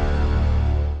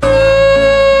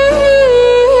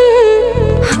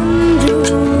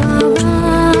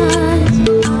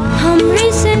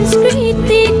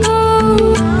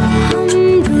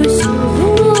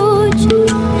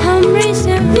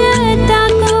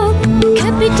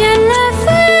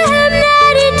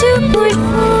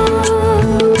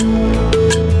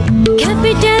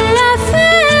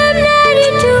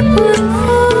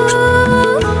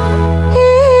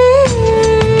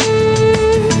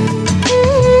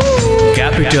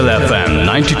 FM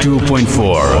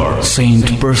 92.4,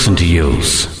 Saint person to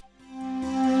use.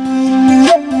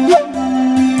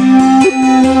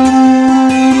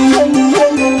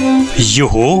 यो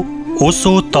हो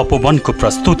ओशो तपोवनको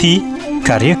प्रस्तुति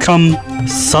कार्यक्रम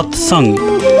सत्संग।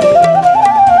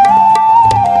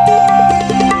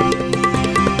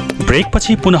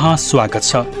 ब्रेकपछि पुनः स्वागत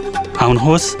छ।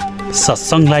 आउनुहोस्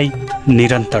सत्संगलाई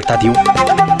निरन्तरता दिउँ।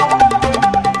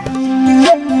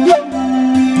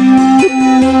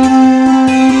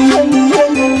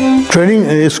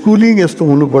 ट्रेनिङ स्कुलिङ यस्तो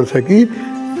हुनुपर्छ कि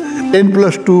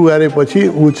 10+2 गरेपछि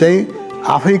ऊ चाहिँ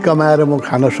आफै कमाएर म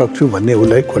खान सक्छु भन्ने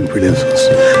उसलाई कन्फिडेन्स होस्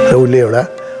र उसले एउटा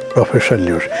प्रोफेसन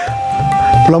लियोस्।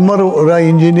 प्लम्बर र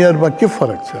इन्जिनियरमा के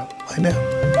फरक छ होइन?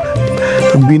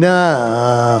 बिना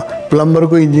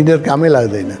प्लम्बरको इन्जिनियर कामै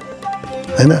लाग्दैन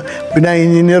होइन? बिना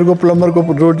इन्जिनियरको प्लम्बरको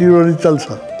रोटी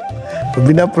चल्छ।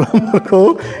 बिना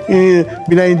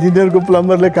इन्जिनियरको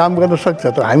प्लम्बरले काम गर्न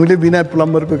सक्छ, तर हामीले बिना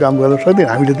प्लम्बरको काम गर्न सक्दैन।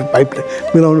 हामीले त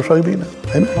पाइपलाई मिलाउन सक्दैन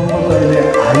होइन?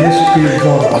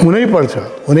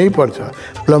 हुनैपर्छ।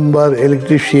 Plumber,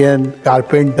 electrician,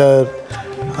 carpenter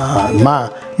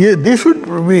they should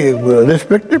be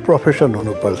respected profession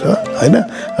हुनुपर्छ होइन?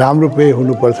 राम्रो पे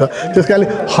हुनुपर्छ। त्यस कारणले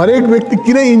हरेक व्यक्ति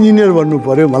किन इन्जिनियर बन्नु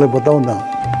पर्यो मलाई बताउ न?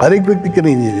 हरेक व्यक्ति किन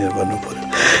इन्जिनियर बन्नु पर्यो?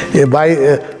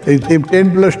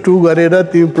 10+2 गरेर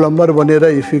तिमी प्लम्बर बनेर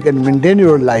if you can maintain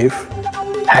your life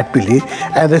happily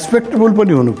and respectable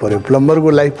पनि हुनु पऱ्यो। प्लम्बरको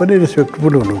लाइफ पनि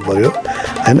रेस्पेक्टेबल हुनु पऱ्यो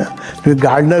होइन? तिमी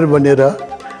गार्डनर बनेर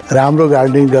राम्रो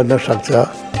गार्डनिङ गर्न सक्छ,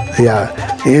 या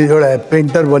एउटा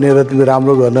पेन्टर बनेर तिमी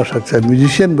राम्रो गर्न सक्छ,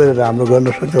 म्युजिसियन बनेर राम्रो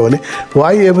गर्न सक्छ भने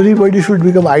why everybody should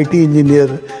become IT engineer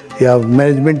yeah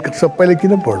management सबैले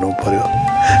किन पढ्नु पऱ्यो?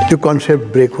 त्यो कन्सेप्ट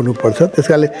ब्रेक हुनुपर्छ। त्यस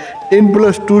कारणले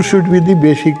 10+2 should be the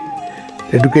basic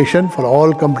education for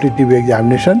all competitive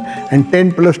examination and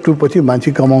 10+2 पछि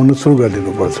मान्छे कमाउनु सुरु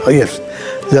गरिदिनुपर्छ। यस,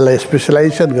 जसलाई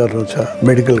स्पेसलाइजेसन गर्नु छ,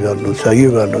 मेडिकल गर्नु छ, यो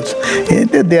गर्नु छ,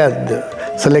 they are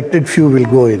selected few will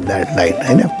go in that line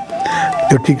होइन?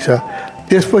 त्यो ठिक छ।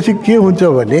 त्यसपछि के हुन्छ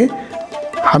भने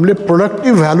हामीले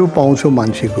प्रोडक्टिभ भ्यालु पाउँछौँ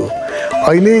मान्छेको।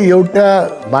 अहिले एउटा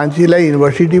मान्छेलाई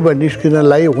युनिभर्सिटीबाट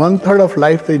निस्किनलाई 1/3 अफ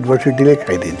लाइफ त युनिभर्सिटीले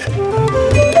खाइदिन्छ।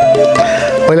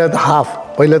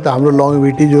 पहिला त हाम्रो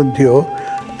लङभिटी जुन थियो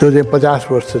त्यो चाहिँ 50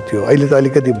 वर्ष थियो, अहिले त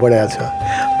अलिकति बढाएको छ।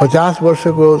 50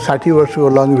 वर्षको 60 वर्षको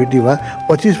लङभिटीमा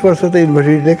 25 वर्ष त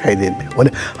युनिभर्सिटीले खाइदिन्थ्यो भने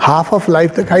हाफ अफ लाइफ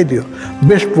त खाइदियो,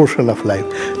 बेस्ट पोर्सन अफ लाइफ।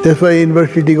 त्यसमा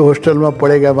युनिभर्सिटीको होस्टेलमा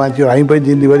पढेका मान्छेहरू, हामी पनि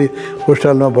जिन्दगीभरि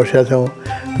होस्टेलमा बसेका छौँ।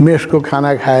 मेसको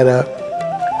खाना खाएर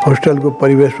होस्टेलको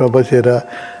परिवेशमा बसेर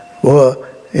हो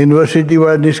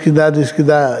युनिभर्सिटीबाट निस्किँदा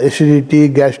एसिडिटी,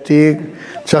 ग्यास्ट्रिक,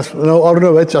 चस्मा, अरू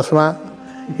नभए चस्मा,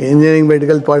 इन्जिनियरिङ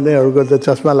मेडिकल पढ्नेहरूको त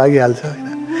चस्मा लागिहाल्छ होइन?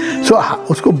 सो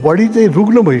उसको बडी चाहिँ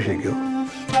रुग्न भइसक्यो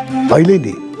अहिले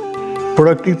नि,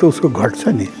 प्रोडक्टिभ त उसको घट्छ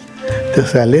नि।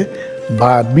 त्यस कारणले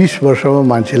 20 वर्षमा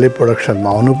मान्छेले प्रोडक्सनमा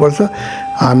आउनुपर्छ।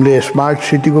 हामीले स्मार्ट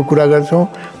सिटीको कुरा गर्छौँ,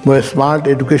 म स्मार्ट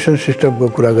एडुकेसन सिस्टमको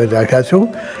कुरा गरिराखेका छौँ।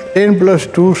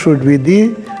 10+2 should be the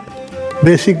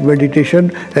basic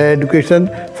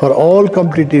education for all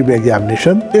competitive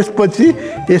examination. त्यसपछि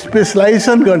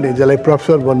स्पेसलाइजेसन गर्ने, जसलाई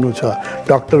प्रोफेसर बन्नु छ,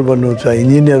 डक्टर बन्नु छ,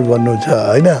 इन्जिनियर बन्नु छ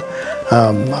होइन,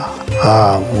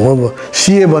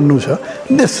 सिए बन्नु छ,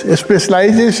 त्यस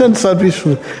स्पेसलाइजेसन सर्भिस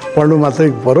पढ्नु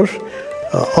मात्रै परोस्।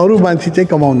 अरू मान्छे चाहिँ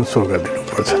कमाउनु सुरु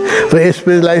गरिदिनुपर्छ। र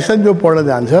स्पेसलाइजेसन जो पढ्न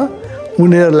जान्छ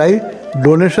उनीहरूलाई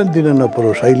डोनेसन दिन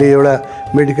नपरोस्। अहिले एउटा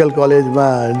मेडिकल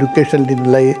कलेजमा एडुकेसन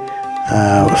लिनलाई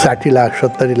 60 लाख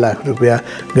 70 लाख रुपियाँ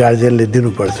गार्जियनले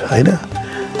दिनुपर्छ होइन?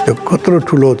 त्यो कत्रो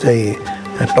ठुलो चाहिँ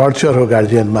टर्चर हो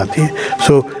गार्जियनमाथि।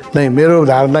 सो नै मेरो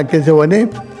धारणा के छ भने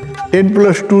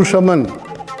 10+2 सम्म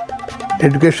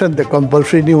एडुकेसन त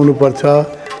कम्पलसरी नै हुनुपर्छ,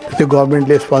 त्यो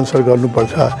गभर्मेन्टले स्पोन्सर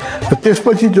गर्नुपर्छ। र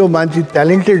त्यसपछि जो मान्छे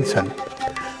ट्यालेन्टेड छन्,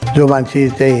 जो मान्छे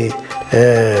चाहिँ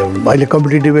अहिले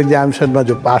कम्पिटेटिभ एक्जामिनेसनमा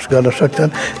जो पास गर्न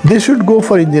सक्छन्, they should go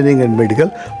for engineering and medical.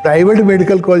 Private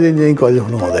medical college, engineering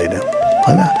college हुनु हुँदैन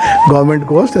होइन?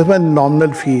 गभर्मेन्टको होस्, त्यसमा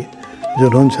नमिनल फी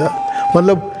जुन हुन्छ,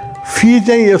 मतलब फी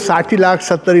चाहिँ यो 60 लाख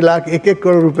 70 लाख 1-1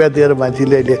 करोड रुपियाँ दिएर मान्छे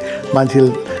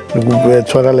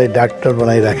छोरालाई डाक्टर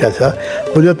बनाइराखेका छ।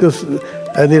 बुझ, त्यो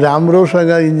यदि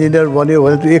राम्रोसँग इन्जिनियर बन्यो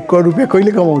भने त 1 करोड रुपियाँ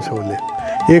कहिले कमाउँछ उसले?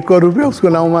 1 करोड रुपियाँ उसको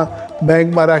नाउँमा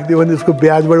ब्याङ्कमा राखिदियो भने उसको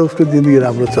ब्याजबाट उसको जिन्दगी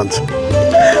राम्रो चल्छ।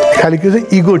 खालि के छ,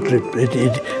 इगो ट्रिप।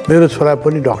 मेरो छोरा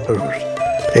पनि डक्टर होस्,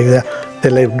 एकदम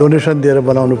त्यसलाई डोनेसन दिएर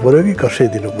बनाउनु पऱ्यो कि कसै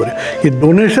दिनु पऱ्यो? यो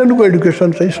डोनेसनको एडुकेसन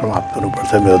चाहिँ समाप्त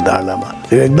हुनुपर्छ मेरो धारणामा।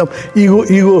 यो एकदम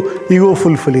इगो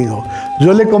फुलफिलिङ हो।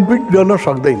 जसले कम्पिट गर्न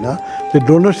सक्दैन त्यो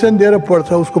डोनेसन दिएर पढ्छ,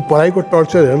 उसको पढाइको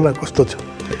टर्चर हेर्नु न कस्तो छ।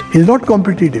 Is not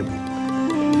competitive.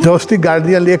 जस्ती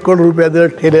गार्जियनले 1 करोड रुपियाँ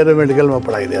दिएर ठेलेर मेडिकलमा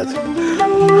पढाइदिएको छ,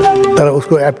 तर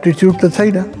उसको एप्टिट्युड त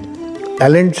छैन,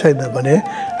 ट्यालेन्ट छैन भने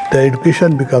the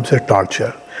education becomes a torture.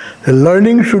 The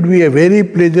learning should be a very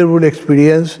pleasurable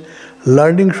experience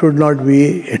learning should not be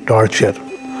a torture.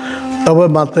 तब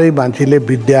मात्रै मान्छेले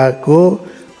विद्याको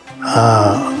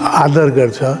आदर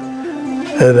गर्छ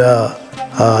र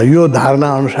यो धारणा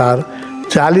अनुसार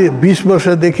 20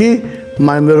 वर्षदेखि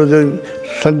मेरो जो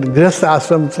गृहस्थ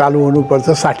आश्रम चालु हुनुपर्छ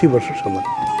 60 वर्षसम्म।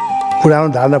 पुरानो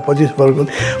धारणा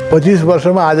 25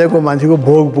 वर्षमा आजको मान्छेको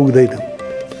भोग पुग्दैन,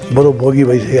 बरु भोगी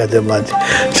भइसकेको छ मान्छे।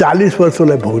 40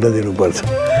 वर्षलाई भोग्न दिनुपर्छ,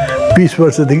 20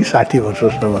 वर्षदेखि 60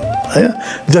 वर्षसम्म होइन।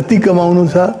 जति कमाउनु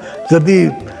छ, जति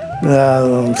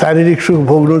शारीरिक सुख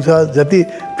भोग्नु छ, जति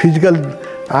फिजिकल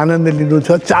आनन्द लिनु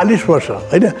छ, 40 वर्ष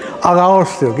होइन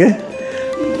अगावोस् त्यो के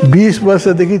 20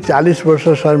 वर्षदेखि 40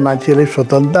 वर्षसम्म मान्छेले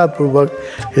स्वतन्त्रतापूर्वक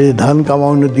धन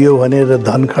कमाउन दियो भने र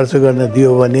धन खर्च गर्न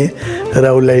दियो भने र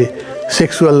उसलाई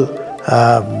सेक्सुअल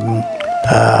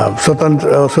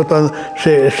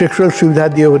सेक्सुअल सुविधा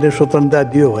दियो भने, स्वतन्त्रता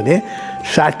दियो भने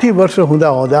 60 वर्ष हुँदा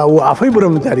हुँदा ऊ आफै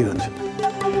ब्रह्मचारी हुन्छ।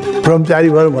 ब्रह्मचारी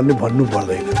भयो भन्ने भन्नु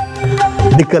पर्दैन,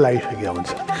 दिक्क लागिसकेको हुन्छ।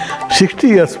 60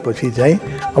 इयर्स पछि चाहिँ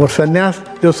अब सन्यास,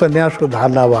 त्यो सन्यासको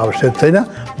धारणा अब आवश्यक छैन,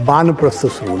 वानप्रस्थ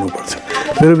सुरु हुनुपर्छ।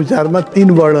 मेरो विचारमा 3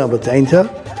 वर्ण अब चाहिन्छ।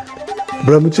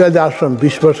 ब्रह्मचर्य आश्रम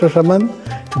 20 वर्षसम्म,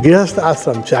 गृहस्थ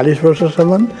आश्रम 40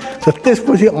 वर्षसम्म र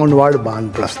त्यसपछि अनवर्ड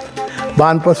वानप्रस्थ।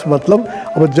 वानप्रस्थ मतलब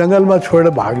अब जङ्गलमा छोडेर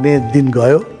भाग्ने दिन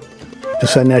गयो, त्यो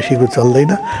सन्यासीको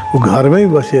चल्दैन। ऊ घरमै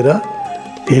बसेर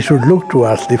he should look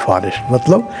towards the forest,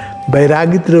 मतलब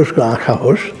वैराग्यतिर उसको आँखा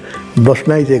होस्,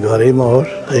 बस्नै चाहिँ घरैमा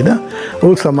होस् होइन।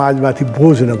 ऊ समाजमाथि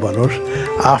बोझ नबनोस्,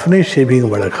 आफ्नै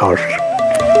सेभिङबाट खाओस्।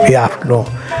 या आफ्नो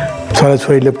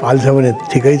छोराछोरीले पाल्छ भने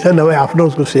ठिकै छ, नभए आफ्नो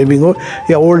उसको सेभिङ हो।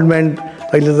 या ओल्ड म्यान,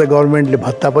 अहिले त गभर्मेन्टले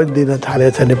भत्ता पनि दिन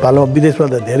थालेको छ नेपालमा, विदेशमा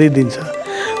त धेरै दिन्छ।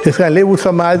 त्यस कारणले ऊ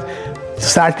समाज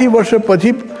 60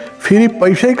 वर्षपछि फेरि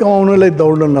पैसै कमाउनलाई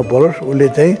दौड्न नपरोस्। उसले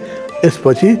चाहिँ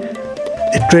यसपछि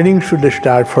training should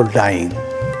start for dying.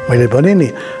 मैले भने नि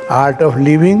art of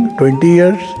living 20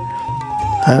 years,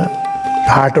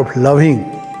 art of loving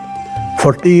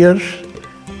 40 years,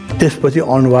 त्यसपछि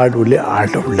अनवर्ड उसले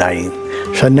आर्ट अफ डाइङ।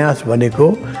 सन्यास भनेको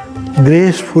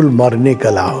ग्रेसफुल मर्ने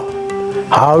कला हो।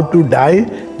 How to die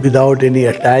without any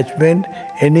attachment,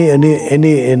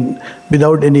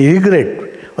 without any regret.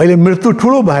 अहिले मृत्यु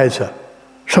ठुलो भएछ,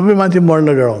 सबै मान्छे मर्न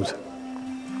डराउँछ।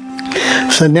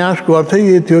 सन्यासको अर्थै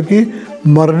यो थियो कि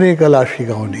मर्ने कला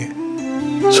सिकाउने,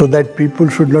 so that people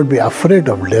should not be afraid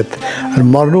of death.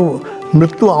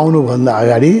 मृत्यु आउनुभन्दा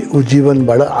अगाडि ऊ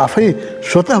जीवनबाट आफै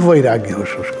स्वतः वैराग्य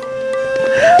होस् उसको।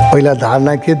 पहिला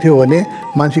धारणा के थियो भने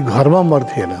मान्छे घरमा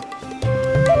मर्थेन।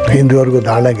 हिन्दूहरूको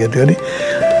धारणा के थियो भने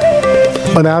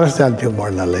बनारस जान्थ्यो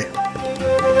मर्नलाई,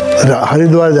 र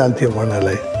हरिद्वार जान्थ्यो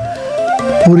मर्नलाई,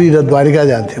 पुरी र द्वारिका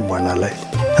जान्थ्यो मर्नलाई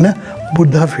होइन।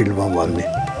 बुद्ध फिल्डमा मर्ने,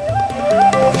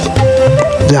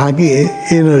 जहाँ कि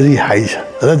एनर्जी हाई छ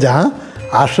र जहाँ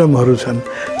आश्रमहरू छन्।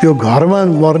 त्यो घरमा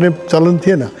मर्ने चलन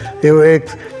थिएन। यो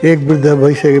एक वृद्ध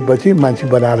भइसकेपछि मान्छे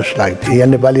बनारस लाग्थे। यहाँ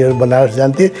नेपालीहरू बनारस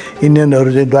जान्थे, इन्डियनहरू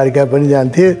चाहिँ द्वारिका पनि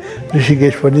जान्थे,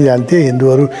 ऋषिकेश पनि जान्थे,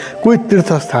 हिन्दूहरू कोही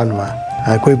तीर्थस्थानमा,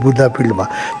 कोही बुद्ध फिल्डमा।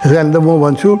 त्यस कारण त म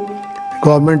भन्छु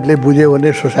गभर्मेन्टले बुझ्यो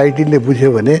भने, सोसाइटीले बुझ्यो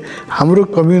भने हाम्रो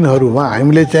कम्युनहरूमा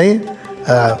हामीले चाहिँ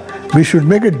we should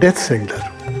make a death centre.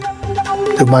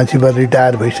 त्यो मान्छेमा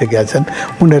रिटायर भइसकेका छन्,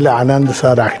 उनीहरूलाई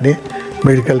आनन्दसँग राख्ने,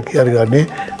 मेडिकल केयर गर्ने,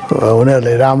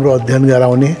 उनीहरूलाई राम्रो अध्ययन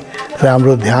गराउने,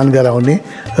 राम्रो ध्यान गराउने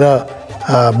र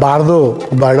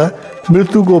बार्दोबाट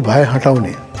मृत्युको भय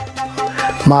हटाउने।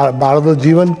 बार्दो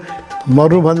जीवन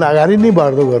मर्नुभन्दा अगाडि नै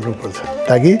बार्दो गर्नुपर्छ,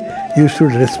 ताकि you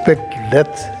should respect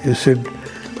death, you should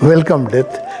welcome death,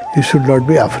 you should not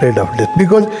be afraid of death.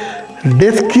 Because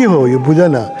death के हो यो बुझ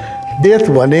न। डेथ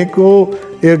भनेको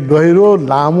एक गहिरो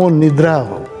लामो निद्रा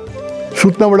हो।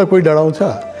 सुत्नबाट कोही डराउँछ?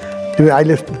 तिमी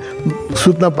अहिले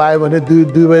सुत्न पायो भने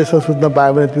 2 बजेसम्म सुत्न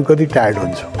पायो भने तिमी कति टायर्ड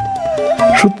हुन्छौ?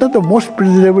 सुत्न त मोस्ट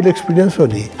प्रिजरेबल एक्सपिरियन्स हो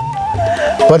नि।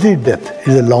 What is death?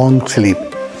 Is a long sleep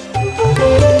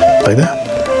होइन,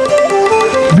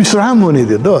 विश्राम हुने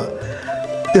थियो त।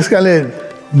 त्यस कारणले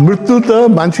मृत्यु त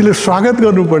मान्छेले स्वागत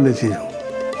गर्नुपर्ने चिज हो।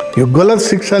 यो गलत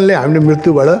शिक्षणले हामीले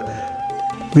मृत्युबाट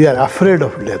we are afraid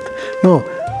of death. No,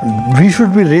 we should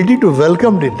be ready to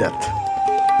welcome the death.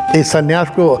 यही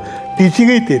सन्यासको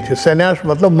टिचिङै त्यही थियो। सन्यास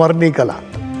मतलब मर्ने कला।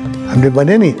 हामीले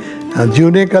भने नि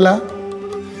जिउने कला,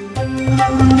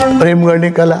 प्रेम गर्ने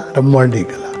कला र मर्ने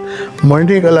कला।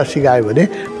 मर्ने कला सिकायो भने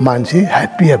मान्छे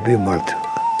ह्याप्पी मर्थ्यो।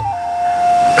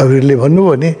 कबीरले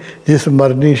भन्नुभयो नि, जिस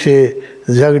मर्नी से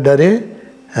जग डरे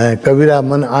कबीरा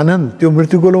मन आनन्द। त्यो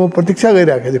मृत्युको म प्रतीक्षा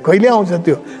गरिरहेको छु, कहिले आउँछ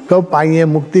त्यो, कब पाइए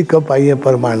मुक्ति, कब पाइए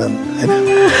परमानन्द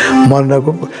होइन।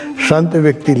 मर्नको सन्त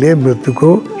व्यक्तिले, मृत्युको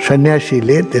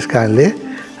सन्यासीले त्यस कारणले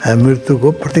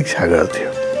मृत्युको प्रतीक्षा गर्थ्यो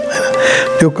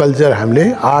होइन। त्यो कल्चर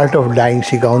हामीले आर्ट अफ डाइङ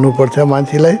सिकाउनुपर्छ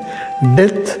मान्छेलाई।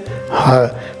 डेथ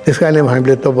त्यस कारणले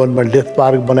हामीले तपोवनमा डेथ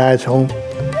पार्क बनाएका छौँ।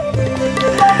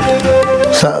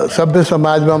 सभ्य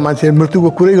समाजमा मान्छे मृत्युको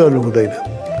कुरै गर्नु हुँदैन।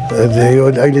 यो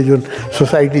अहिले जुन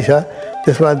सोसाइटी छ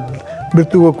त्यसमा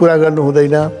मृत्युको कुरा गर्नु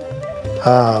हुँदैन,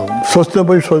 सोच्न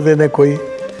पनि सोच्दैन कोही।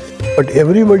 But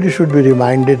everybody should be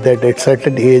reminded that at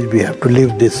certain age we have to live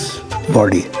this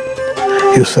body.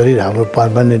 यो शरीर हाम्रो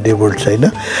पर्मानेन्ट छैन।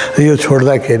 यो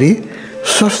छोड्दाखेरि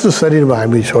स्वस्थ शरीरमा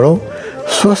हामी छोडौँ,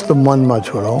 स्वस्थ मनमा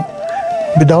छोडौँ,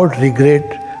 without regret,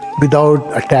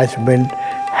 without attachment,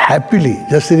 happily.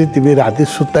 जसरी तिमी राति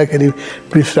सुत्दाखेरि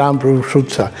विश्रामपूर्वक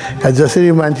सुत्छ,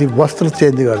 जसरी मान्छे वस्त्र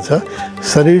चेन्ज गर्छ,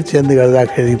 शरीर चेन्ज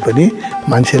गर्दाखेरि पनि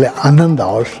मान्छेलाई आनन्द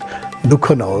आओस्,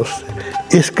 दुःख नहोस्।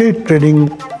 यसकै ट्रेनिङ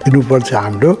दिनुपर्छ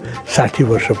हाम्रो 60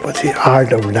 वर्षपछि।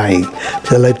 आर्ट अफ डाइङ,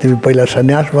 त्यसलाई तिमी पहिला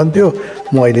सन्यास भन्थ्यो,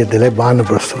 म अहिले त्यसलाई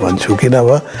वानप्रस्थ भन्छु।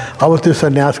 किनभने अब त्यो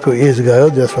सन्यासको एज गयो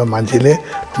जसमा मान्छेले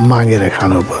मागेर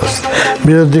खानुपर्छ।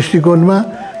 मेरो दृष्टिकोणमा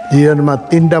जीवनमा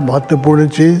 3टा महत्त्वपूर्ण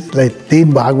चिजलाई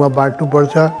 3 भागमा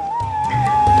बाँट्नुपर्छ।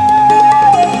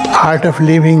 आर्ट अफ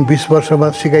लिभिङ 20 वर्षमा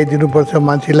सिकाइदिनुपर्छ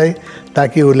मान्छेलाई,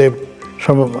 ताकि उसले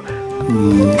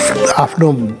आफ्नो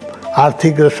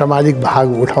आर्थिक र सामाजिक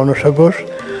भाग उठाउन सकोस्।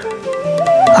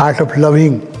 आर्ट अफ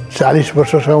लभिङ 40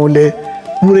 वर्षसम्म उसले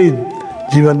पुरै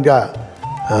जीवनका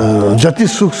जति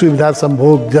सुख सुविधा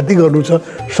सम्भोग जति गर्नु छ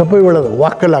सबैबाट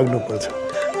वाक्क लाग्नुपर्छ।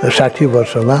 र 60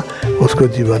 वर्षमा उसको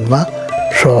जीवनमा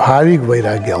स्वाभाविक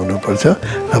वैराग्य आउनुपर्छ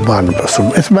र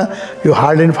वानप्रस्थ। यसमा यो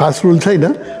हार्ड एन्ड फास्ट रुल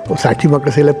छैन। 60मा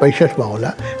कसैलाई 65मा आउला,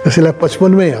 कसैलाई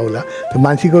 55मै आउला।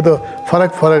 मान्छेको त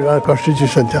फरक फरक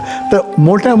कन्स्टिट्युसन छ। त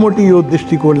मोटामोटी यो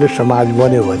दृष्टिकोणले समाज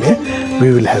बन्यो भने we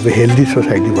will have a healthy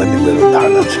society भन्ने मेरो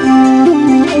धारणा छ।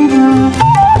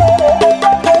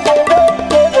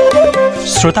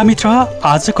 श्रोता मित्र,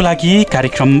 आजको लागि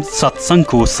कार्यक्रम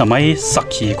सत्सङ्गको समय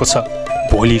सकिएको छ।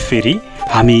 भोलि फेरि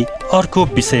हामी अर्को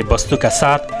विषयवस्तुका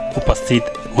साथ उपस्थित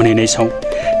हुने नै छौँ।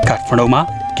 काठमाडौँमा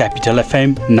क्यापिटल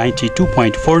एफएम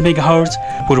 92.4 मेगाहर्ज,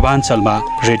 पूर्वाञ्चलमा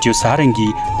रेडियो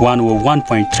सारङ्गी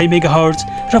 101.3 मेगाहर्ज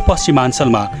र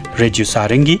पश्चिमाञ्चलमा रेडियो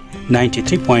सारङ्गी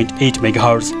 93.8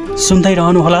 मेगाहर्ज सुन्दै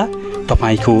रहनुहोला।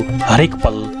 तपाईँको हरेक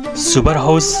पल शुभ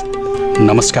रहोस्।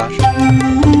 नमस्कार।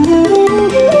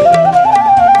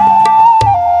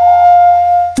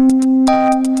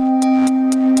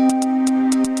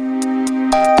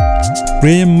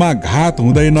 प्रेममा घात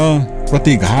हुँदैन,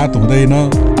 प्रतिघात हुँदैन।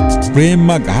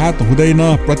 प्रेममा घात हुँदैन,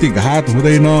 प्रतिघात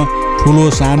हुँदैन। ठुलो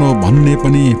सानो भन्ने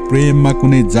पनि प्रेममा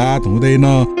कुनै जात हुँदैन।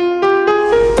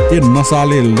 ए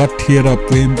नसाले लट्ठिएर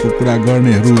प्रेमको कुरा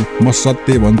गर्नेहरू, म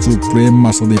सत्य भन्छु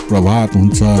प्रेममा सधैँ प्रभात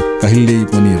हुन्छ, कहिल्यै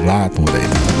पनि रात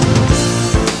हुँदैन।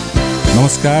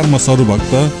 नमस्कार, म सरु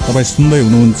भक्त। तपाईँ सुन्दै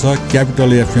हुनुहुन्छ क्यापिटल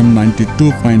एफएम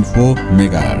 92.4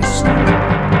 मेगाहर्ज।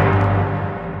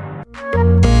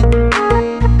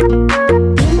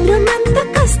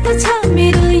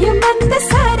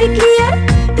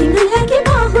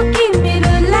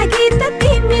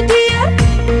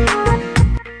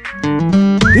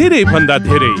 धेरै भन्दा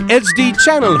धेरै HD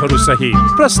च्यानलहरू सहित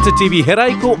प्रष्ट टिभी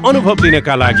हेराइको अनुभव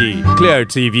लिनका लागि clear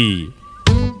TV.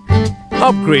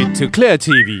 Upgrade to clear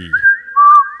TV.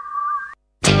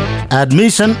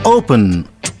 Admission open.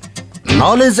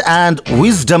 Knowledge and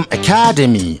Wisdom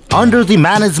Academy, under the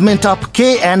management of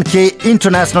K&K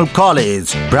International College,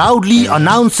 proudly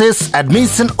announces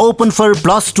admission open for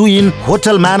 +2 in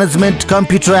Hotel Management,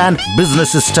 Computer and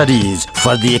Business Studies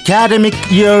for the academic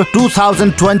year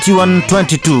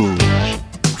 2021-22.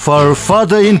 For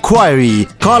further inquiry,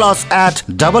 call us at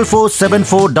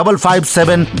 4474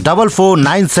 557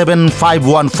 4497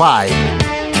 515.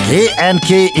 K&K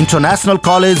International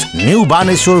College, New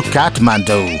Baneshwar,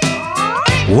 Kathmandu,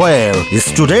 where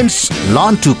students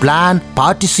learn to plan,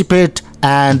 participate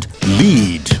and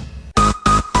lead.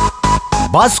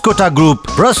 Baskota group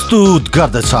प्रस्तुत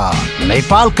गर्दछ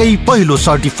नेपालकै पहिलो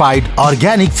certified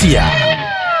organic चिया।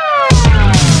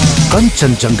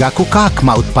 कञ्चनजङ्घाको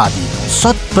काखमा उत्पादित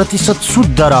 100%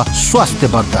 शुद्ध र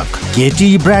स्वास्थ्यवर्धक केटी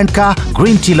ब्रान्डका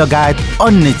ग्रिन टी लगायत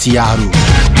अन्य चियाहरू।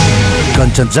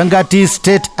 Kanchenjunga T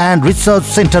estate and research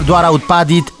सेन्टरद्वारा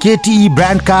उत्पादित केटी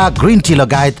ब्रान्डका ग्रिन टी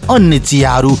लगायत अन्य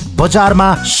चियाहरू बजारमा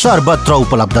सर्वत्र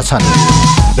उपलब्ध छन्।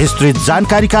 विस्तृत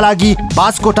जानकारीका लागि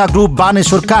Baskota group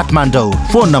Baneshwar Kathmandu,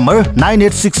 phone number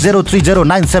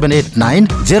 9860309789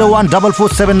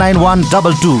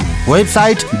 0144799122,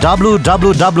 website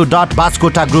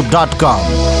www.baskotagroup.com।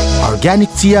 Organic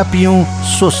चिया पियौँ,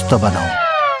 स्वस्थ बनाऊ।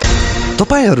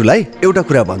 तपाईहरूलाई एउटा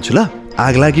कुरा भन्छु ल,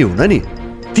 आगलागी हुन नि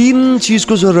 3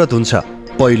 चीजको जरुरत हुन्छ।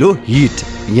 पहिलो हिट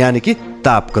यानी कि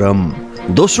तापक्रम,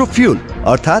 दोस्रो फ्युल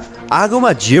अर्थात्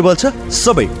आगोमा जे बल्छ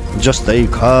सबै, जस्तै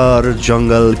घर,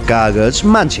 जङ्गल, कागज,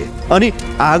 मान्छे। अनि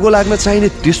आगो लाग्न चाहिने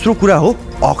तेस्रो कुरा हो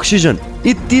अक्सिजन।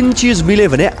 यी 3 चिज मिले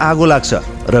भने आगो लाग्छ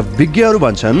र विज्ञहरू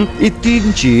भन्छन् यी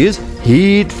 3 चिज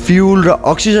हिट, फ्युल र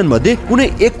अक्सिजन मध्ये कुनै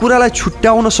एक कुरालाई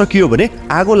छुट्याउन सकियो भने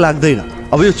आगो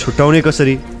लाग्दैन। अब यो छुट्याउने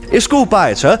कसरी? यसको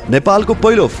उपाय छ नेपालको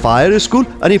पहिलो फायर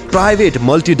स्कुल अनि private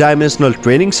multi dimensional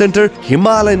training centre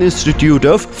Himalayan institute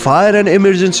of fire and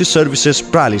emergency services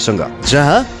प्रालीसँग,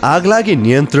 जहाँ आगलागी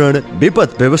नियन्त्रण, विपद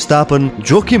व्यवस्थापन,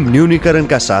 जोखिम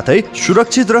न्यूनीकरणका साथै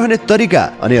सुरक्षित रहने तरिका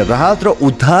अनि राहत र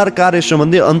उद्धार कार्य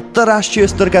सम्बन्धी अन्तर्राष्ट्रिय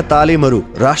स्तरका तालिमहरू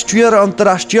राष्ट्रिय र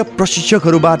अन्तर्राष्ट्रिय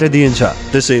प्रशिक्षकहरूबाट दिइन्छ।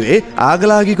 त्यसैले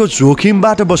आगलागीको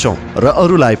जोखिमबाट बचौं र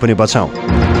अरूलाई पनि बचाउँ।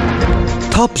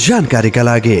 थप जानकारीका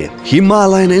लागि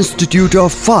Himalayan institute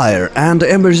of fire and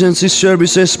emergency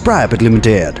services private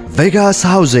limited, Vegas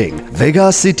housing,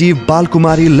 Vegas city,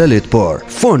 Balkumari, Lalitpur.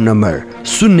 Phone number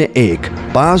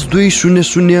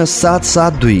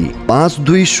 01-5200-772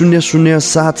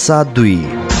 5200-772।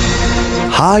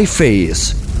 Hi face,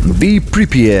 be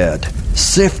prepared,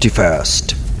 safety first.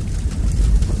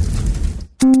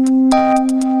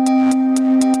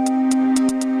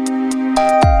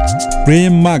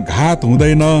 प्रेममा घात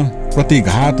हुँदैन,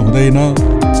 प्रतिघात हुँदैन।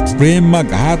 प्रेममा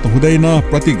घात हुँदैन,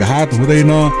 प्रतिघात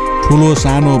हुँदैन। ठुलो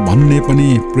सानो भन्ने पनि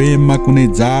प्रेममा कुनै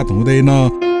जात हुँदैन।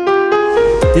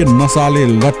 ए नसाले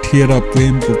लट्ठिएर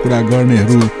प्रेमको कुरा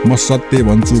गर्नेहरू, म सत्य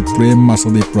भन्छु प्रेममा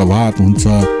सधैँ प्रभात हुन्छ,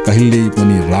 कहिल्यै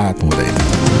पनि रात हुँदैन।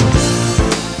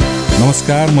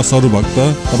 नमस्कार, म सरुभक्त।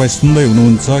 तपाईँ सुन्दै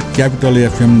हुनुहुन्छ क्यापिटल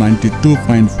FM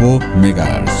 92.4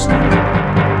 मेगाहर्ज।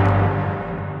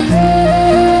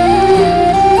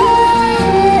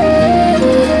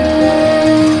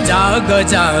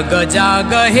 जाग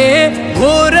जाग हे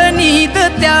घोर नींद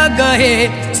त्याग हे,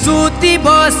 सूती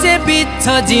बसे बिछ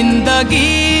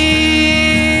जिंदगी।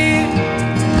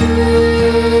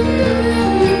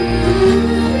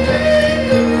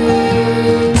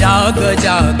 जाग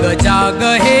जाग जाग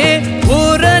हे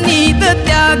घोर नींद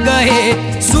त्याग हे,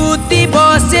 सूती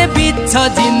बसे बिछ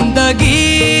जिंदगी।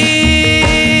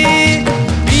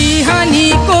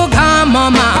 बिहानीको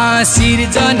घाममा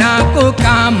सिर्जनाको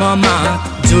काममा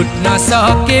जुट्न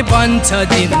सके बन्छ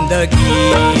जिन्दगी।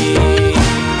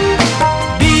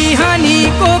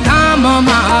 बिहानीको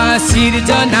घाममा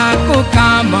सिर्जनाको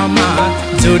काममा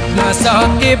जुट्न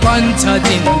सके बन्छ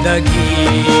जिन्दगी।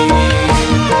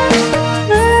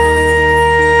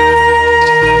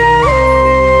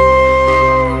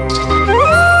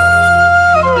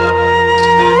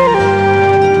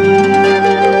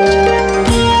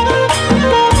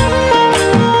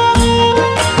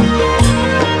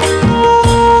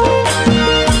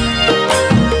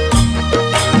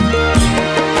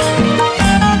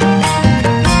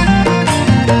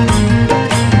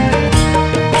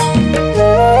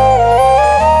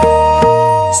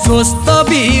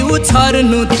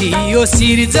 छर्नु थियो,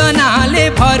 सिर्जनाले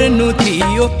भर्नु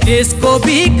थियो, देशको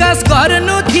विकास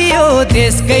गर्नु थियो,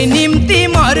 देशकै निम्ति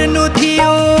मर्नु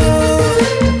थियो।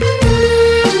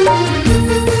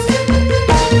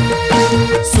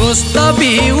 स्वस्थ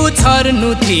बिउ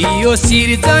छर्नु थियो,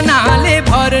 सिर्जनाले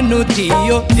भर्नु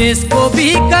थियो, देशको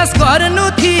विकास गर्नु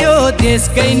थियो,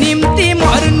 देशकै निम्ति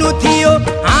मर्नु थियो।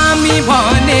 हामी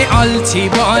भने अल्छी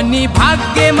बनी,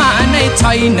 भाग्यमा नै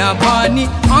छैन भनी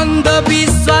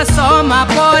अन्धविश्वासमा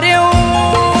पर्यौं।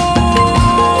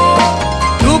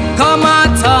 दुःखमा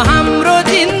छ हाम्रो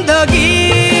जिन्दगी,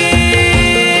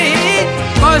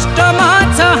 कष्टमा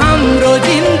छ हाम्रो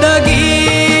जिन्दगी।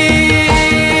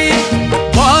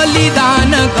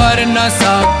 बलिदान गर्न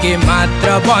सके मात्र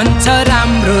बन्छ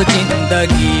राम्रो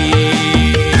जिन्दगी।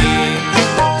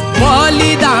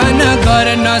 बलिदान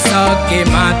गर्न सके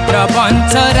मात्र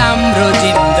बन्छ राम्रो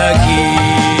जिन्दगी।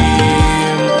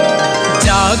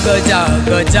 जाग जाग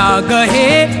जाग हे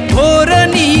घोर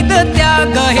नींद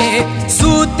त्याग हे,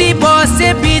 सूती बसे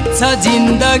बिछ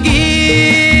जिन्दगी।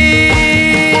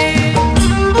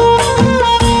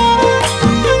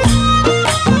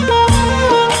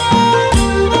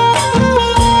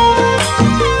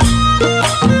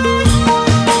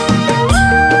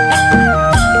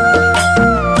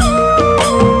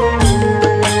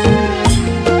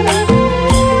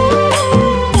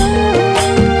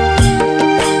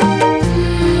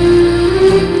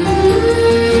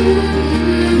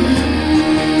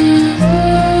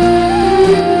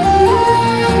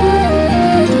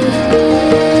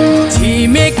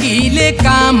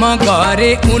 काम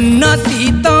गरे उन्नति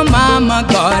तमाम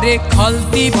गरे,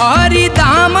 खल्ती भरी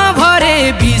दाम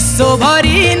भरे,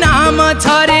 विश्वभरि नाम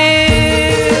छरे।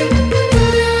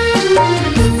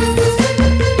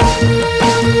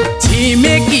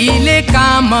 छिमेकीले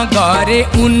काम गरे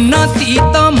उन्नति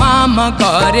तमाम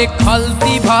गरे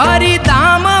खल्ती भरी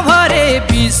दाम भरे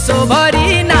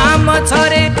विश्वभरि नाम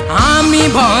छरे हामी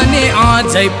भने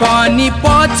अझै पनि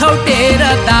पछौटेर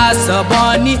दास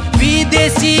बनी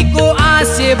विदेशीको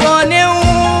आशे बन्यौं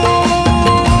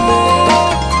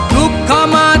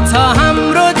दुःखमा छ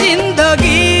हाम्रो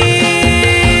जिन्दगी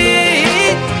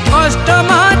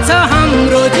कष्टमा छ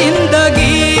हाम्रो जिन्दगी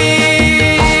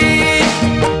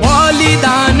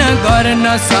बलिदान गर्न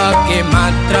सके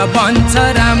मात्र बन्छ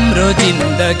राम्रो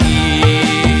जिन्दगी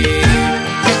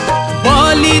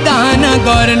बलिदान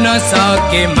गर्न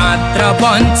सके मात्र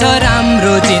बन्छ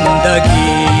राम्रो जिन्दगी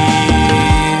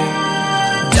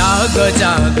जाग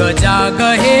जाग जाग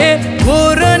हे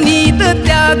घोर निद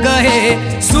त्याग हे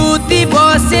सुती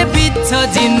बसे बित्छ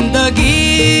जिन्दगी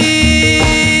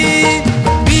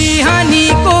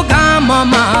बिहानीको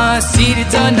घाममा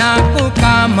सिर्जनाको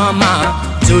काममा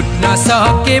जुट्न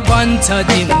सके बन्छ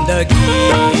जिन्दगी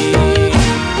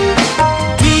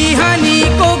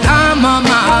बिहानीको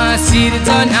घाममा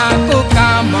सिर्जनाको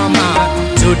काममा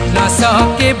जुट्न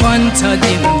सके बन्छ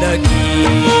जिन्दगी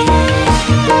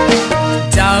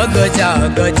जाग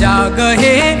जाग जाग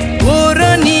हे घोर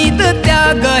निद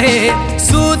त्याग हे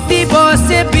सुती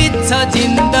बसे बित्छ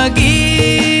जिन्दगी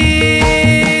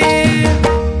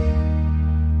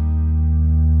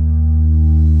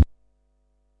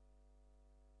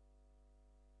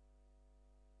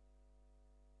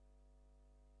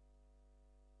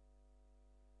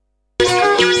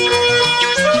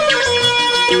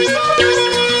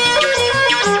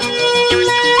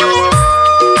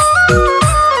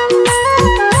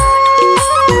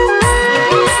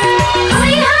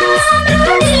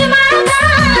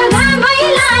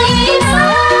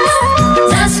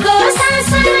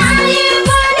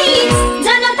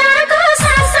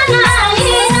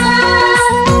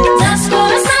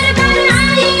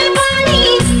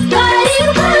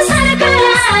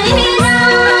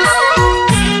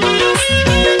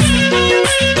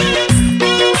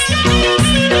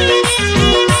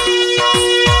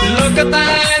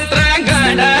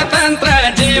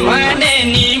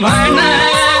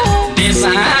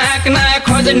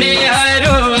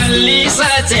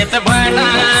सचेत बना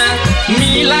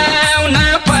मिलाउन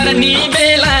पर्ने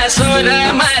बेला स्वर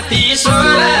माथि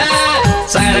स्वर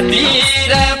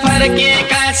चारतिर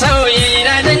फर्केका छौ यही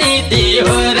राजनीति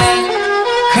हो र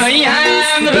खै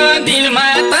हाम्रो दिलमा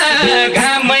त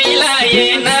घामै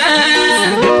लागेन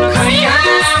खै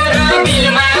हाम्रो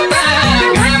दिलमा त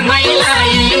घामै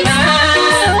लागेन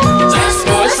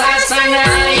जसको शासन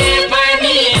आए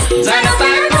पनि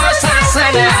जनताको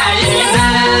शासन आएन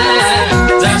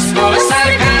जसको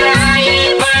सरकार आए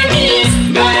पनि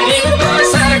गरिबको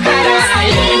सरकार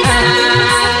आएन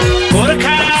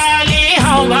गोर्खाली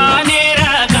हौ भनेर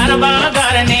गर्व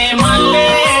गर्ने मनले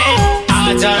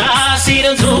आज शिर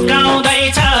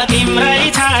झुकाउँदैछ तिम्रै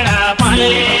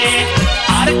छाडापनले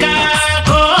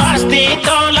अर्काको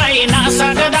अस्तित्वलाई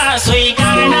नसक्दा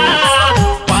स्वीकार्न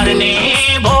पर्ने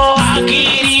भो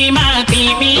आखिरीमा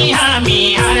तिमी हामी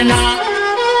हार्न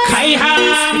खै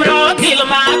हाम्रो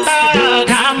दिलमा त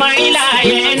घामै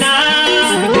लागेन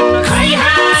खै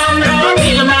हाम्रो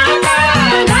दिलमा त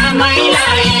घामै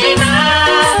लागेन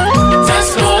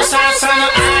जसको शासन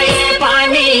आए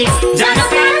पनि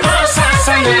जनताको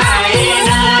शासन आएन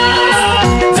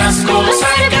जसको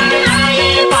सरकार आए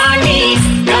पनि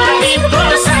गरिबको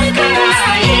सरकार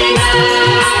आएन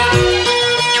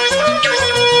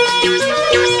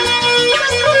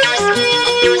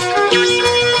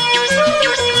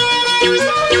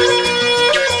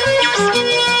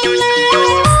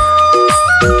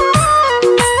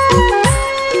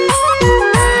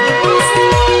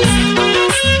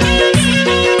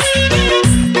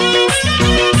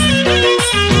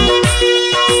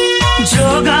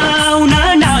जोगाउन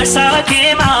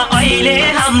नसकेमा अहिले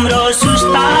हाम्रो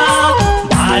सुस्ता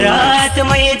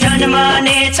भारतमै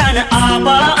जन्मने छन् अब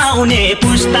आउने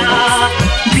पुस्ता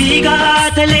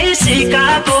विगतले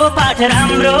सिकाएको पाठ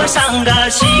राम्रोसँग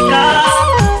सिका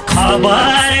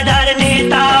खबरदार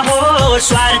नेता हो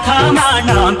स्वार्थमा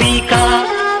नबिका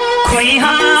खोइ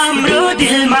हाम्रो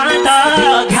दिलमा त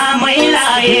घामै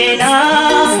लागेन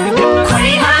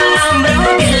खोइ हाम्रो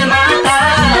दिलमा त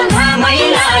घामै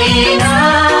लागेन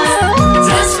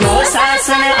जसको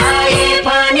शासन आए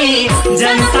पनि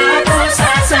जनताको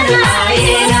शासन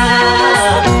आएन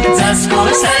जसको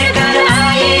सरकार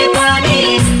आए पनि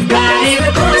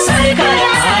गरिबको सरकार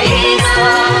आएन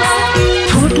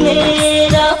फुट्ने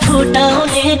र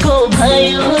फुटाउनेको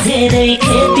भयो धेरै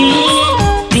खेती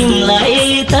तिमीलाई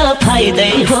त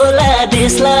फाइदै होला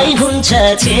देशलाई हुन्छ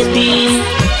क्षति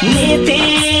नीति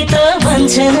त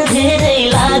भन्छन् धेरै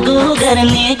लागू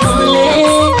गर्ने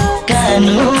कोले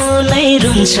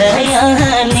रुन्छ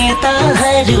यहाँ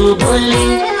नेताहरू बोले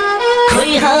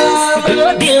खोइ हाम्रो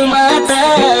दिलमा त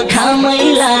घामै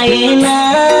लागेन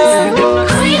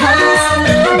खोइ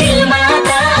हाम्रो दिलमा त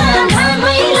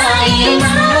घामै लागेन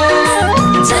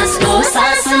जसको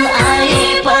शासन आए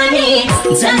पनि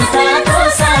जनताको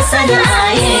शासन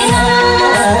आएन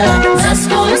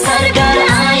जसको सरकार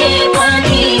आए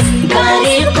पनि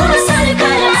गरिबको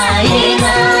सरकार आएन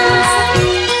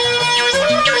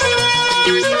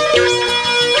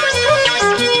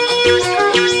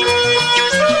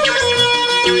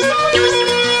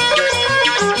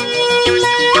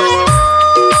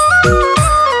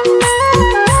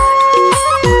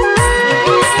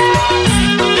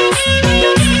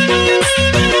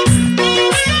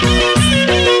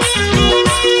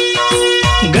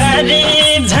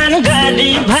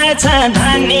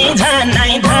धनी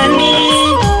झनै धनी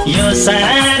यो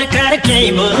सरकार केही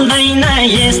बोल्दैन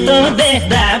यस्तो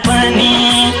देख्दा पनि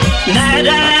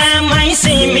नारामै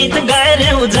सीमित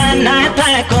गर्यौ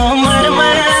जनताको मर्म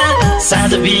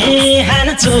साँझ बिहान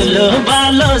चुलो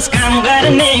बलोस् काम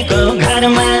गर्नेको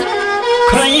घरमा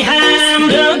खोइ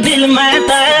हाम्रो दिलमा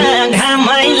त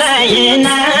घामै लागेन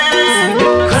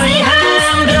खोइ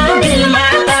हाम्रो दिलमा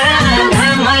त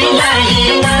घामै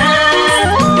लागेन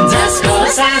जसको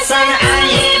शासन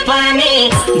आए पनि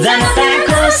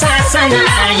जनताको शासन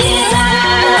आएन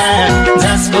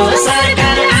जसको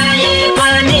सरकार आए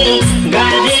पनि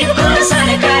गरिबको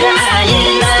सरकार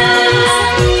आएन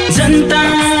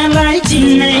जनतालाई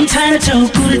चिन्नै छाड्छौ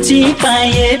कुर्ची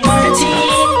पाएपछि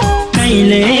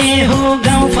कहिले हो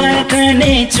गाउँ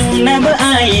फर्कने चुनाव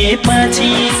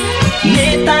आएपछि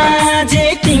नेता जे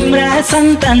तिम्रा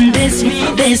सन्तान देश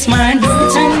विदेशमा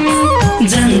डुल्छन्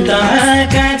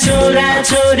जनताका छोरा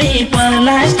छोरी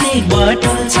प्लास्टिक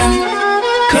बटुल्छन्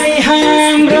खोइ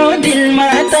हाम्रो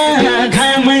दिलमा त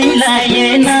घामै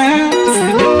लागेन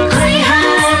खोइ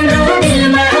हाम्रो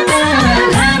दिलमा त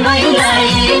घामै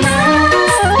लागेन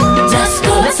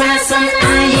जसको शासन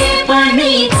आए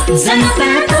पनि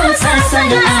जनताको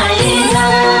शासन आएन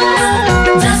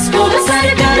जसको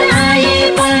सरकार आए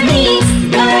पनि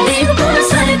गरिबको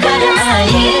सरकार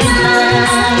आएन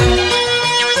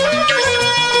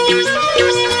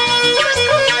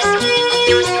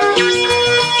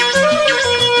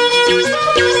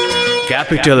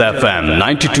Capital FM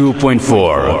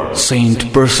 92.4 Saint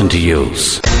Person to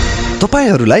Use.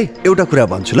 तपाईहरूलाई एउटा कुरा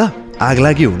भन्छु ल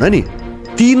आगलागी हुन नि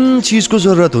 3 चीजको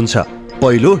जरुरत हुन्छ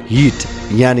पहिलो हिट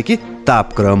यानी कि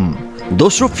तापक्रम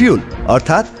दोस्रो फ्युल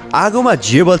अर्थात आगोमा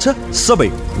जे बल्छ सबै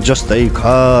जस्तै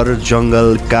घर जंगल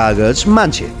कागज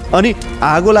मान्छे अनि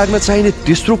आगो लाग्न चाहिने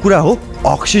तेस्रो कुरा हो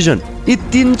अक्सिजन यी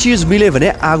 3 चीज मिले भने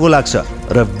आगो लाग्छ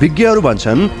र विज्ञहरू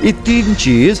भन्छन् यी 3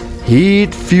 चीज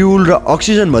हिट फ्युल र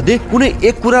अक्सिजन मध्ये कुनै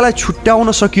एक कुरालाई छुट्याउन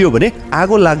सकियो भने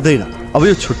आगो लाग्दैन अब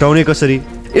यो छुट्याउने कसरी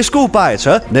यसको उपाय छ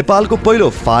नेपालको पहिलो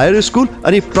फायर स्कुल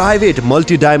अनि private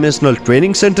multi dimensional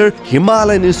training centre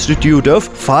Himalayan institute of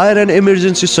fire and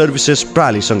emergency services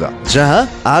प्रालीसँग जहाँ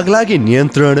आगलागी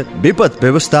नियन्त्रण विपद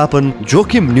व्यवस्थापन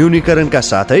जोखिम न्यूनीकरणका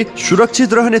साथै सुरक्षित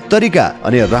रहने तरिका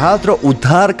अनि राहत र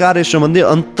उद्धार कार्य सम्बन्धी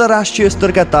अन्तर्राष्ट्रिय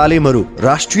स्तरका तालिमहरू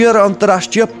राष्ट्रिय र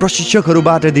अन्तर्राष्ट्रिय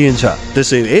प्रशिक्षकहरूबाट दिइन्छ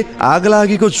त्यसैले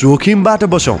आगलागीको जोखिमबाट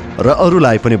बचौं र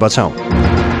अरूलाई पनि बचाउँ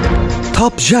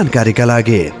थप जानकारीका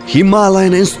लागि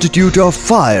Himalayan institute of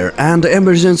fire and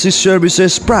emergency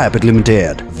services private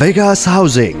limited Vegas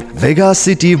housing Vegas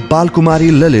city Balkumari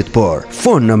Lalitpur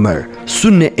phone number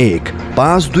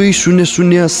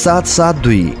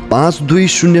 01-5200-772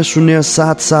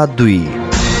 5200-772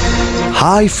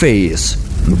 hi face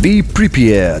be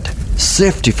prepared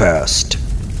safety first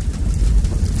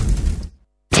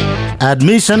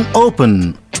Admission open.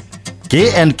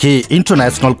 K&K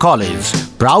International College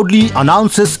proudly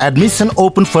announces admission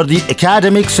open for the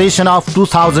academic session of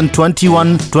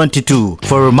 2021-22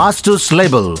 for master's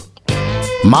level.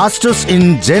 Masters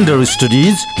in Gender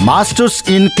Studies, Masters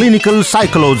in Clinical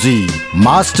Psychology,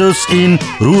 Masters in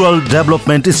Rural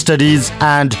Development Studies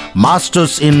and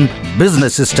Masters in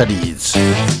Business Studies.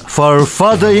 For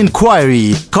further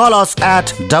inquiry, call us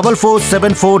at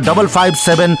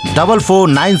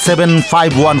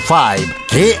 4474-557-4497515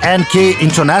 K&K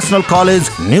International College,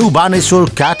 New Baneshwar,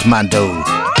 Kathmandu,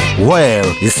 where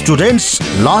students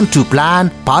learn to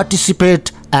plan,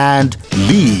 participate and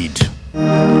lead.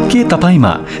 के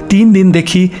तपाईमा 3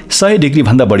 दिनदेखि 100 degree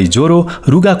भन्दा बढी ज्वरो,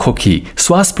 रुगा खोकी,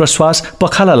 श्वास प्रश्वास,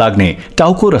 पखाला लाग्ने,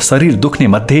 टाउको र शरीर दुख्ने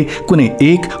मध्ये कुनै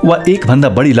एक वा एक भन्दा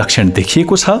बढी लक्षण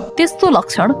देखिएको छ? त्यस्तो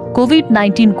लक्षण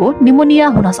कोभिड-19 को निमोनिया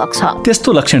हुन सक्छ।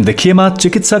 त्यस्तो लक्षण देखिएमा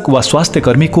चिकित्सक वा स्वास्थ्य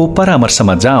कर्मीको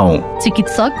परामर्शमा जाऔं।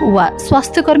 चिकित्सक वा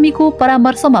स्वास्थ्य कर्मीको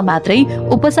परामर्शमा मात्रै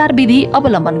उपचार विधि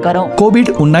अवलम्बन गरौं।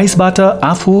 कोभिड-19 बाट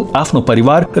आफू, आफ्नो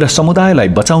परिवार र समुदायलाई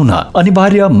बचाउन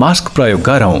अनिवार्य मास्क प्रयोग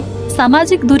गरौं।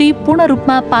 सामाजिक दूरी पूर्ण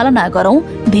रूपमा पालना गरौं।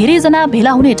 धेरै जना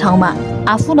भेला हुने ठाउँमा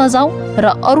आफू नजाऊ र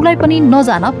अरूलाई पनि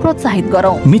नजान प्रोत्साहित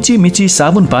गरौं। मिची मिची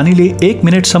साबुन पानीले 1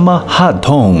 मिनेटसम्म हात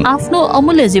धौं। आफ्नो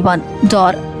अमूल्य जीवन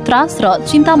डर, त्रास र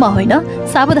चिन्तामा होइन,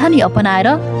 सावधानी अपनाएर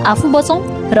आफू बचौं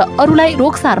र अरूलाई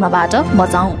रोग सार्नबाट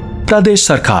बचाऊ। प्रदेश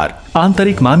सरकार,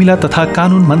 आन्तरिक मामिला तथा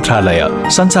कानून मन्त्रालय,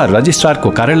 संचार रजिस्ट्रारको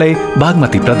कार्यालय,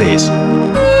 बागमती प्रदेश।